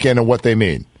the weekend and what they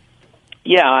mean?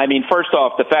 Yeah, I mean, first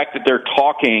off, the fact that they're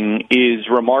talking is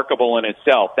remarkable in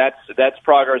itself. That's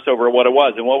progress over what it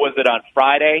was. And what was it on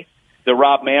Friday? The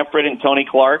Rob Manfred and Tony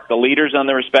Clark, the leaders on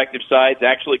their respective sides,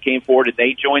 actually came forward and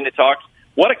they joined the talks.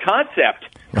 What a concept!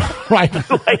 Right.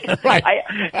 Right.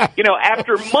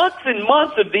 After months and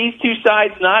months of these two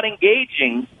sides not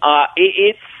engaging, the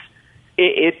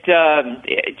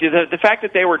fact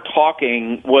that they were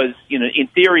talking was, in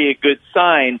theory, a good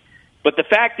sign. But the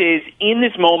fact is, in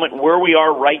this moment where we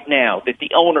are right now, that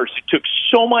the owners who took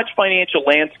so much financial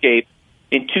landscape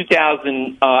in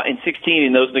 2016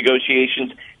 in those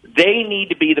negotiations, they need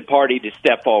to be the party to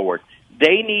step forward.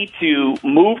 They need to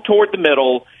move toward the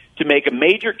middle to make a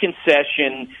major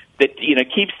concession that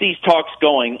keeps these talks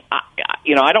going.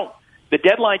 The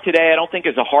deadline today, I don't think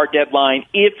is a hard deadline.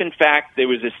 If in fact there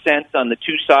was a sense on the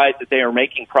two sides that they are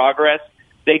making progress,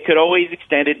 they could always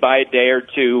extend it by a day or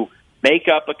two. Make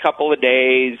up a couple of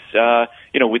days,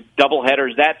 with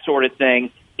doubleheaders, that sort of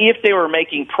thing, if they were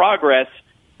making progress.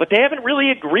 But they haven't really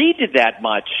agreed to that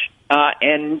much.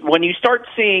 And when you start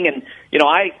seeing, and,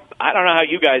 I don't know how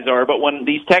you guys are, but when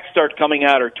these texts start coming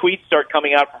out or tweets start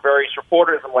coming out from various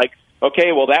reporters, I'm like,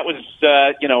 okay, well, that was,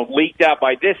 leaked out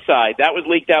by this side. That was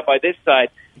leaked out by this side.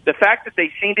 The fact that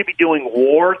they seem to be doing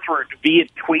war via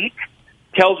tweet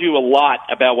tells you a lot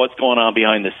about what's going on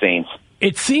behind the scenes.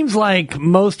 It seems like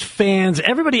most fans,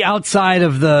 everybody outside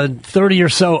of the 30 or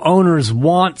so owners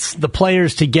wants the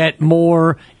players to get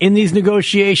more in these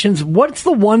negotiations. What's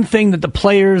the one thing that the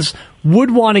players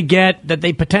would want to get, that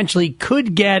they potentially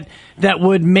could get, that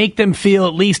would make them feel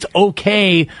at least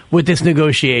okay with this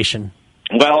negotiation?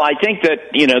 Well, I think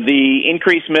that, the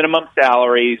increased minimum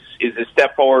salaries is a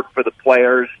step forward for the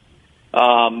players.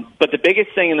 But the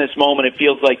biggest thing in this moment, it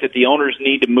feels like that the owners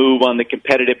need to move on the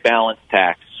competitive balance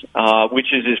tax. Which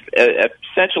has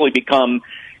essentially become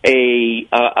a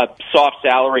soft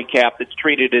salary cap that's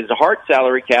treated as a hard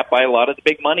salary cap by a lot of the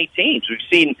big money teams. We've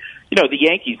seen, the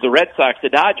Yankees, the Red Sox, the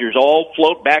Dodgers all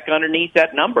float back underneath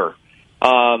that number.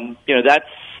 That's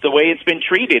the way it's been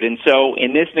treated. And so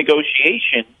in this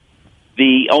negotiation,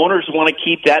 the owners want to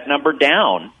keep that number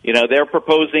down. They're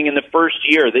proposing in the first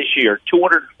year, this year,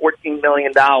 $214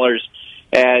 million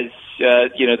as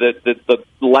the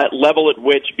level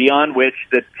beyond which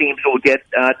the teams will get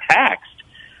taxed.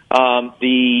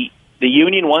 The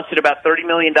union wants it about $30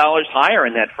 million higher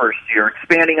in that first year,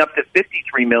 expanding up to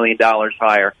 $53 million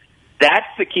higher. That's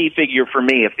the key figure for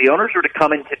me. If the owners were to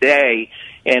come in today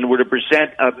and were to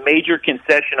present a major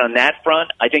concession on that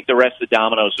front, I think the rest of the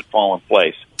dominoes would fall in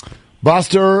place.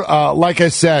 Buster, like I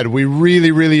said, we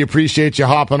really, really appreciate you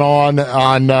hopping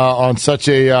on such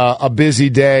a busy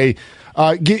day.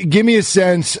 Give me a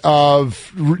sense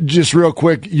of, just real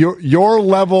quick, your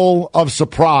level of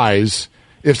surprise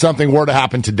if something were to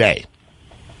happen today.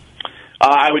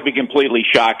 I would be completely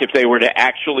shocked if they were to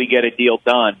actually get a deal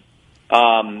done.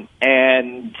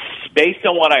 And based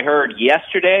on what I heard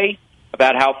yesterday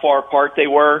about how far apart they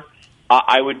were,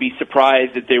 I would be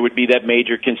surprised that there would be that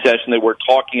major concession that we're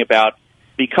talking about,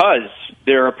 because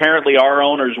there apparently are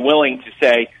owners willing to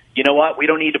say, you know what, we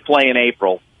don't need to play in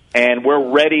April, and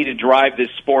we're ready to drive this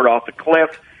sport off the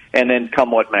cliff, and then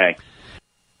come what may.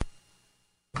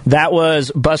 That was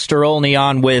Buster Olney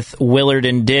on with Willard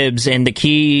and Dibbs, and the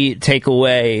key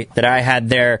takeaway that I had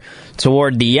there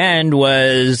toward the end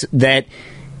was that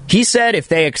he said if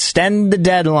they extend the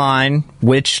deadline,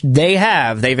 which they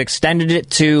have, they've extended it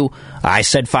to, I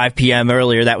said 5 p.m.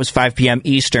 earlier, that was 5 p.m.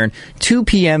 Eastern, 2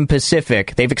 p.m.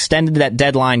 Pacific. They've extended that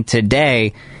deadline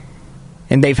today,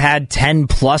 and they've had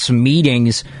 10-plus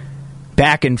meetings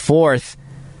back and forth.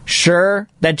 Sure,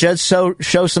 that just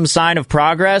shows some sign of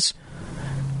progress,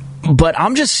 but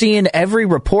I'm just seeing every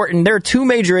report, and there are two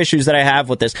major issues that I have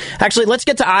with this. Actually, let's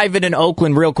get to Ivan in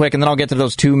Oakland real quick, and then I'll get to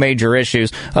those two major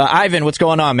issues. Ivan, what's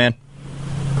going on, man?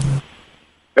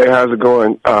 Hey, how's it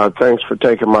going? Thanks for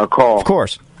taking my call. Of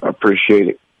course. I appreciate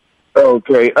it.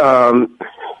 Okay.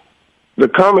 The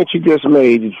comment you just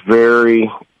made is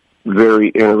very, very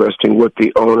interesting, what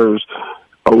the owners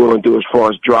are willing to do as far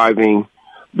as driving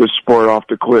the sport off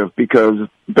the cliff, because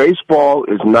baseball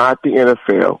is not the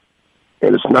NFL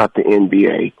and it's not the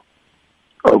NBA.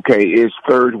 Okay, it's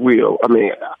third wheel. I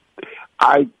mean,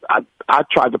 I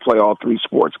tried to play all three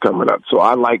sports coming up, so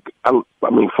I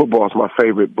mean, football is my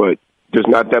favorite, but there's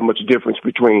not that much difference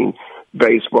between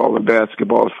baseball and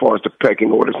basketball as far as the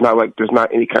pecking order. It's not like there's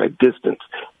not any kind of distance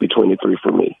between the three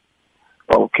for me.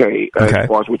 Okay, as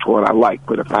far as which one I like,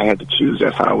 but if I had to choose,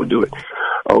 that's how I would do it.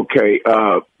 Okay,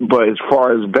 but as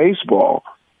far as baseball,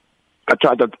 I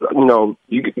tried to,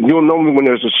 you'll know me when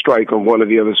there's a strike on one of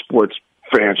the other sports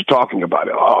fans are talking about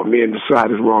it. Oh, man, this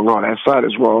side is wrong. Oh, that side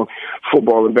is wrong.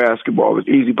 Football and basketball is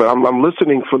easy, but I'm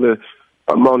listening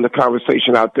among the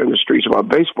conversation out there in the streets about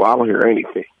baseball. I don't hear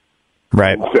anything.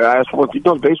 Right. So I asked,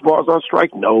 baseball's on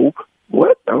strike? No.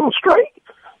 What? On strike?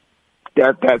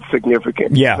 That's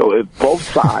significant. Yeah. So if both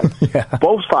sides,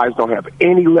 both sides don't have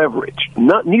any leverage.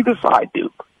 Neither side do.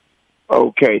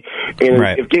 Okay.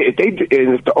 And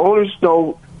if the owners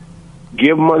don't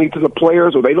give money to the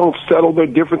players, or they don't settle their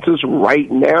differences right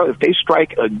now, if they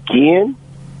strike again,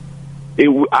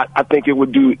 I think it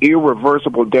would do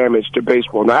irreversible damage to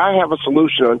baseball. Now, I have a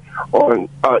solution on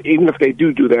even if they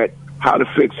do that, how to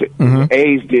fix it. Mm-hmm. The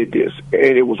A's did this,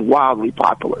 and it was wildly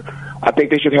popular. I think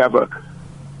they should have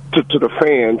to the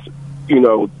fans,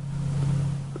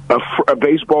 a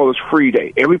baseball is free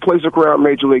day. Every place around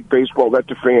Major League Baseball, let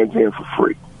the fans in for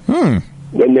free. And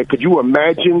then, could you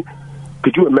imagine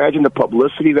the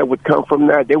publicity that would come from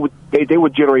that? They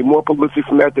would generate more publicity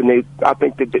from that than I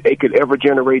think that they could ever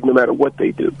generate, no matter what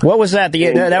they do. What was that?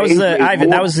 That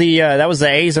was the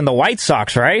A's and the White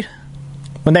Sox, right?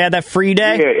 When they had that free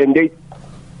day. Yeah, and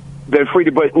they're free day.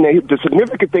 But the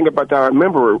significant thing about that, I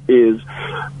remember, is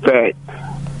that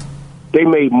they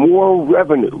made more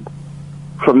revenue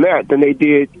from that than they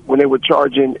did when they were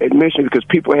charging admission, because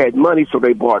people had money, so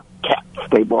they bought caps,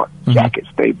 they bought jackets,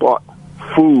 they bought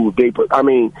food. I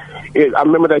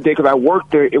remember that day because I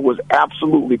worked there. It was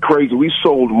absolutely crazy. We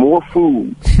sold more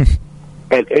food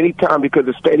at any time because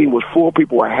the stadium was full.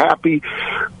 People were happy.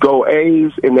 Go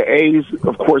A's. And the A's,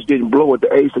 of course, didn't blow it.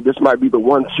 The A's said this might be the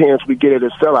one chance we get at a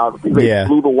sellout. They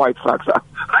blew the White Sox out.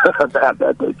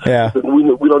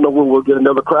 We don't know when we'll get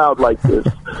another crowd like this.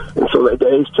 And so the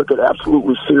A's took it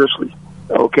absolutely seriously.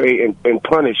 Okay, and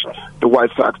punished the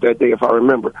White Sox that day, if I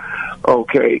remember.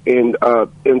 Okay, and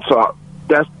so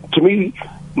that's, to me,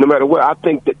 no matter what, I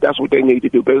think that's what they need to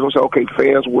do. Baseball say, okay,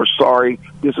 fans, we're sorry.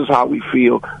 This is how we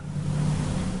feel.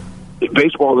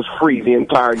 Baseball is free the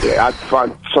entire day. I'd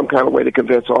find some kind of way to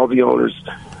convince all the owners,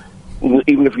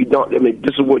 even if you don't,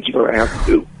 this is what you're going to have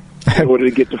to do in order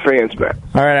to get the fans back.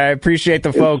 All right, I appreciate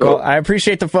the phone call. I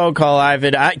appreciate the phone call,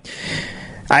 Ivan.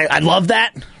 I love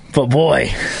that, but boy,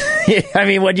 I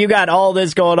mean, when you got all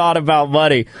this going on about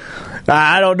money,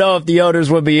 I don't know if the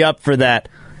owners would be up for that.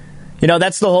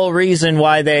 That's the whole reason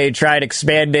why they tried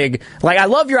expanding. Like, I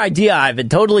love your idea, Ivan.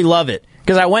 Totally love it.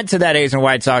 Because I went to that A's and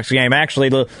White Sox game. Actually,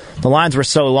 the lines were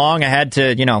so long, I had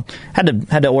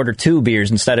to order 2 beers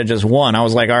instead of just one. I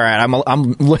was like, all right,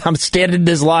 I'm standing in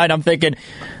this line. I'm thinking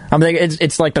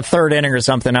it's like the third inning or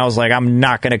something. I was like, I'm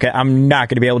not gonna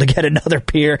be able to get another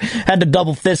beer. Had to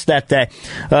double fist that day.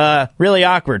 Really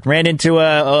awkward. Ran into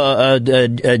a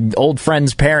old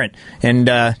friend's parent, and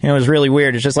it was really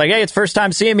weird. It's just like, hey, it's first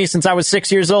time seeing me since I was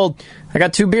 6 years old. I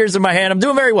got 2 beers in my hand. I'm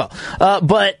doing very well.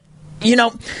 But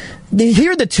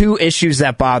here are the 2 issues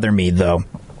that bother me, though,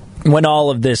 when all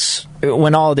of this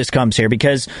comes here,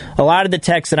 because a lot of the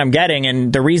texts that I'm getting,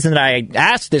 and the reason that I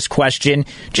asked this question,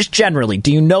 just generally,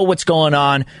 do you know what's going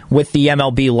on with the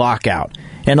MLB lockout?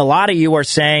 And a lot of you are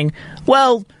saying,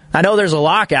 well, I know there's a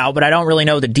lockout, but I don't really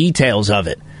know the details of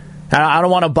it. I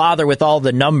don't want to bother with all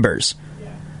the numbers.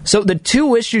 So the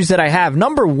 2 issues that I have,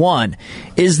 number 1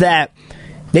 is that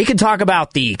they can talk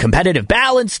about the competitive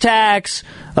balance tax,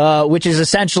 which is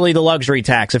essentially the luxury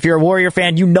tax. If you're a Warrior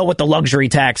fan, you know what the luxury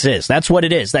tax is. That's what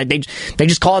it is. They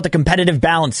just call it the competitive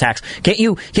balance tax. Can't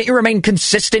you remain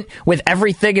consistent with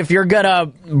everything if you're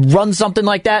gonna run something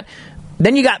like that?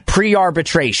 Then you got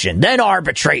pre-arbitration, then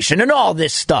arbitration, and all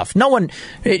this stuff. No one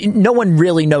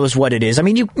really knows what it is. I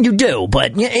mean, you do,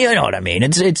 but you know what I mean.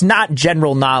 It's not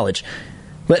general knowledge.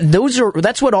 But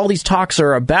that's what all these talks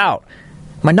are about.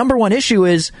 My number 1 issue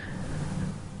is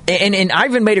And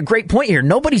Ivan made a great point here.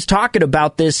 Nobody's talking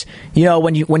about this,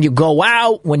 when you go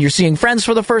out, when you're seeing friends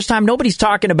for the first time. Nobody's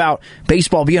talking about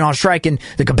baseball being on strike and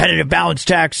the competitive balance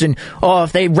tax and,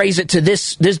 if they raise it to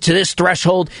this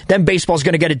threshold, then baseball's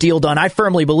going to get a deal done. I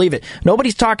firmly believe it.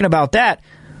 Nobody's talking about that.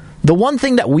 The one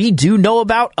thing that we do know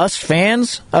about, us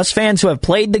fans who have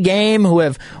played the game, who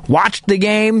have watched the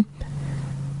game,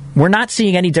 we're not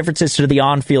seeing any differences to the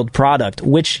on-field product,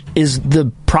 which is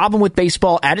the problem with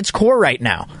baseball at its core right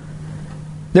now.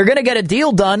 They're going to get a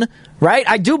deal done, right?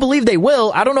 I do believe they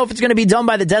will. I don't know if it's going to be done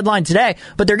by the deadline today,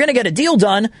 but they're going to get a deal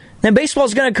done. Then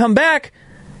baseball's going to come back,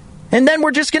 and then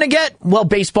we're just going to get,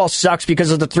 baseball sucks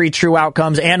because of the 3 true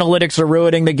outcomes. Analytics are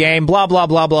ruining the game, blah, blah,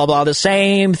 blah, blah, blah. The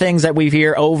same things that we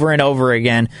hear over and over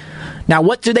again. Now,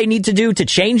 what do they need to do to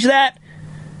change that?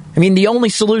 I mean, the only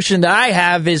solution that I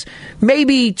have is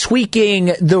maybe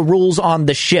tweaking the rules on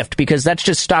the shift, because that's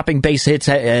just stopping base hits.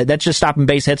 That's just stopping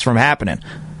base hits from happening.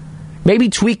 Maybe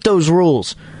tweak those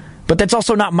rules, but that's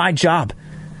also not my job.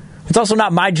 It's also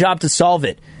not my job to solve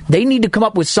it. They need to come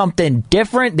up with something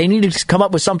different. They need to come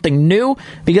up with something new,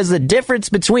 because the difference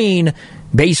between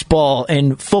baseball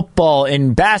and football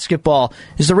and basketball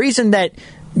is the reason that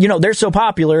they're so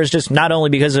popular is just not only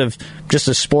because of just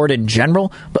the sport in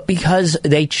general, but because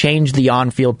they change the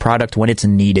on-field product when it's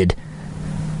needed.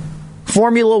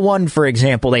 Formula One, for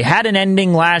example, they had an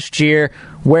ending last year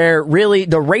where really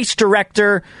the race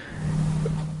director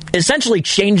essentially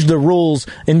changed the rules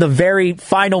in the very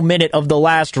final minute of the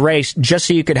last race just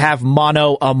so you could have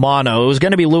mano a mano. It was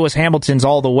going to be Lewis Hamilton's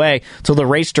all the way till the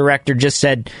race director just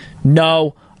said,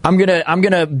 no, I'm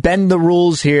gonna bend the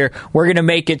rules here. We're gonna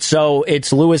make it so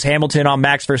it's Lewis Hamilton on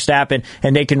Max Verstappen,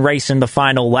 and they can race in the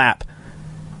final lap.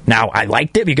 Now, I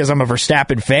liked it because I'm a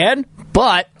Verstappen fan,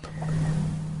 but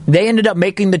they ended up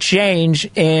making the change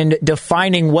and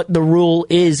defining what the rule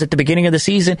is at the beginning of the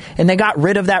season, and they got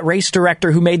rid of that race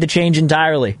director who made the change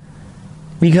entirely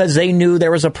because they knew there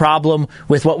was a problem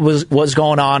with what was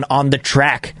going on the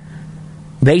track.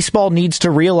 Baseball needs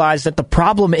to realize that the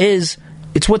problem is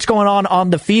it's what's going on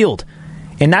the field.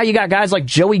 And now you got guys like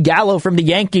Joey Gallo from the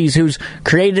Yankees who's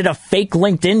created a fake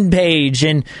LinkedIn page,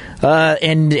 and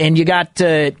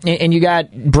you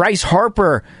got Bryce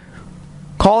Harper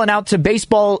calling out to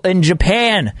baseball in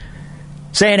Japan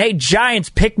saying, "Hey, Giants,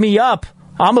 pick me up.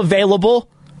 I'm available."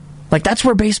 Like, that's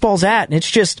where baseball's at. And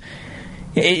it's just,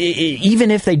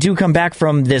 even if they do come back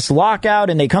from this lockout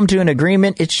and they come to an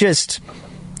agreement, it's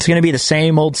going to be the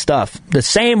same old stuff, the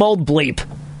same old bleep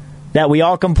that we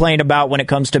all complain about when it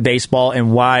comes to baseball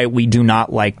and why we do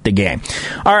not like the game.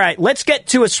 All right, let's get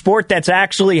to a sport that's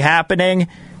actually happening,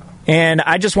 and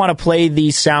I just want to play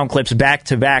these sound clips back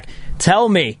to back.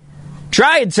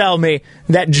 Try and tell me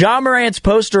that Ja Morant's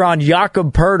poster on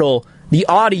Jakob Poeltl, the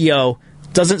audio,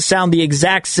 doesn't sound the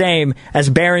exact same as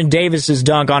Baron Davis's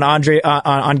dunk on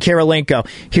Kirilenko.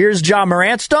 Here's Ja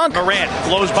Morant's dunk. Morant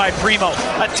blows by Primo.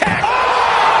 Attack.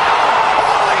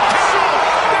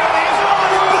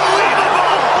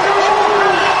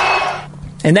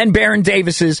 And then Baron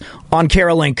Davis's on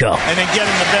Kirilenko. And then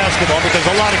getting the basketball, because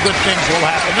a lot of good things will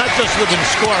happen, not just with him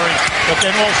scoring, but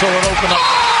then also it open up.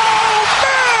 Oh,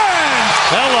 man!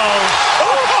 Hello.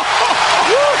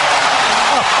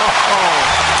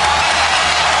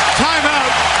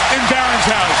 Timeout in Barron's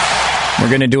house. We're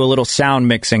going to do a little sound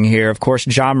mixing here. Of course,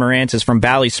 Ja Morant is from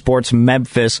Bally Sports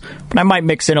Memphis, but I might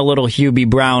mix in a little Hubie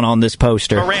Brown on this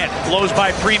poster. Morant blows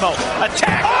by Primo.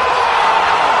 Attack.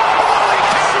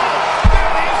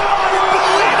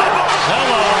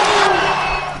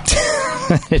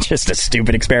 It's just a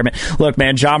stupid experiment. Look,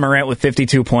 man, Ja Morant with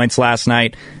 52 points last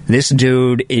night. This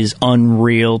dude is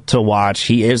unreal to watch.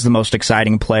 He is the most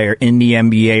exciting player in the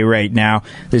NBA right now.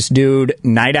 This dude,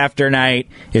 night after night,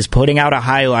 is putting out a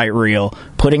highlight reel,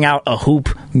 putting out a hoop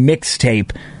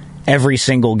mixtape every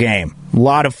single game. A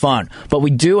lot of fun. But we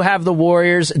do have the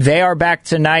Warriors. They are back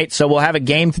tonight, so we'll have a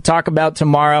game to talk about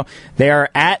tomorrow. They are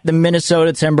at the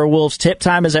Minnesota Timberwolves. Tip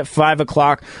time is at 5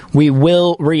 o'clock. We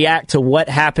will react to what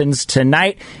happens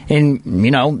tonight. And,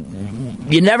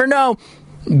 you never know.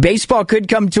 Baseball could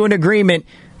come to an agreement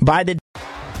by the...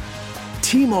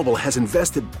 T-Mobile has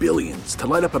invested billions to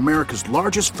light up America's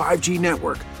largest 5G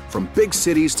network, from big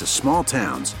cities to small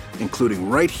towns, including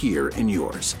right here in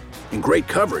yours. And great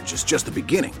coverage is just the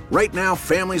beginning. Right now,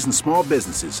 families and small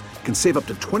businesses can save up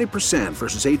to 20%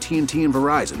 versus AT&T and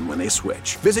Verizon when they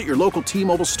switch. Visit your local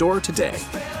T-Mobile store today.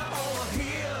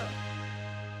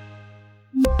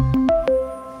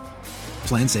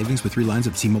 Plan savings with 3 lines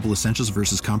of T-Mobile Essentials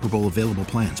versus comparable available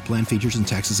plans. Plan features and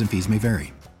taxes and fees may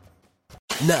vary.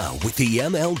 Now, with the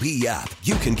MLB app,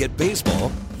 you can get baseball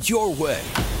your way.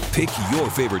 Pick your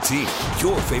favorite team,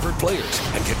 your favorite players,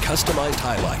 and get customized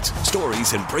highlights,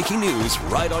 stories, and breaking news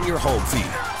right on your home feed.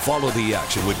 Follow the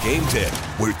action with Game Day,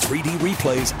 where 3D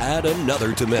replays add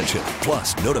another dimension.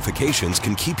 Plus, notifications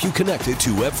can keep you connected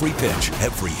to every pitch,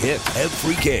 every hit,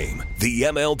 every game. The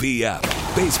MLB app.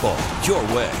 Baseball, your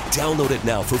way. Download it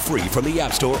now for free from the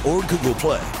App Store or Google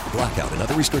Play. Blackout and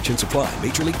other restrictions apply.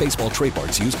 Major League Baseball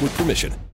trademarks used with permission.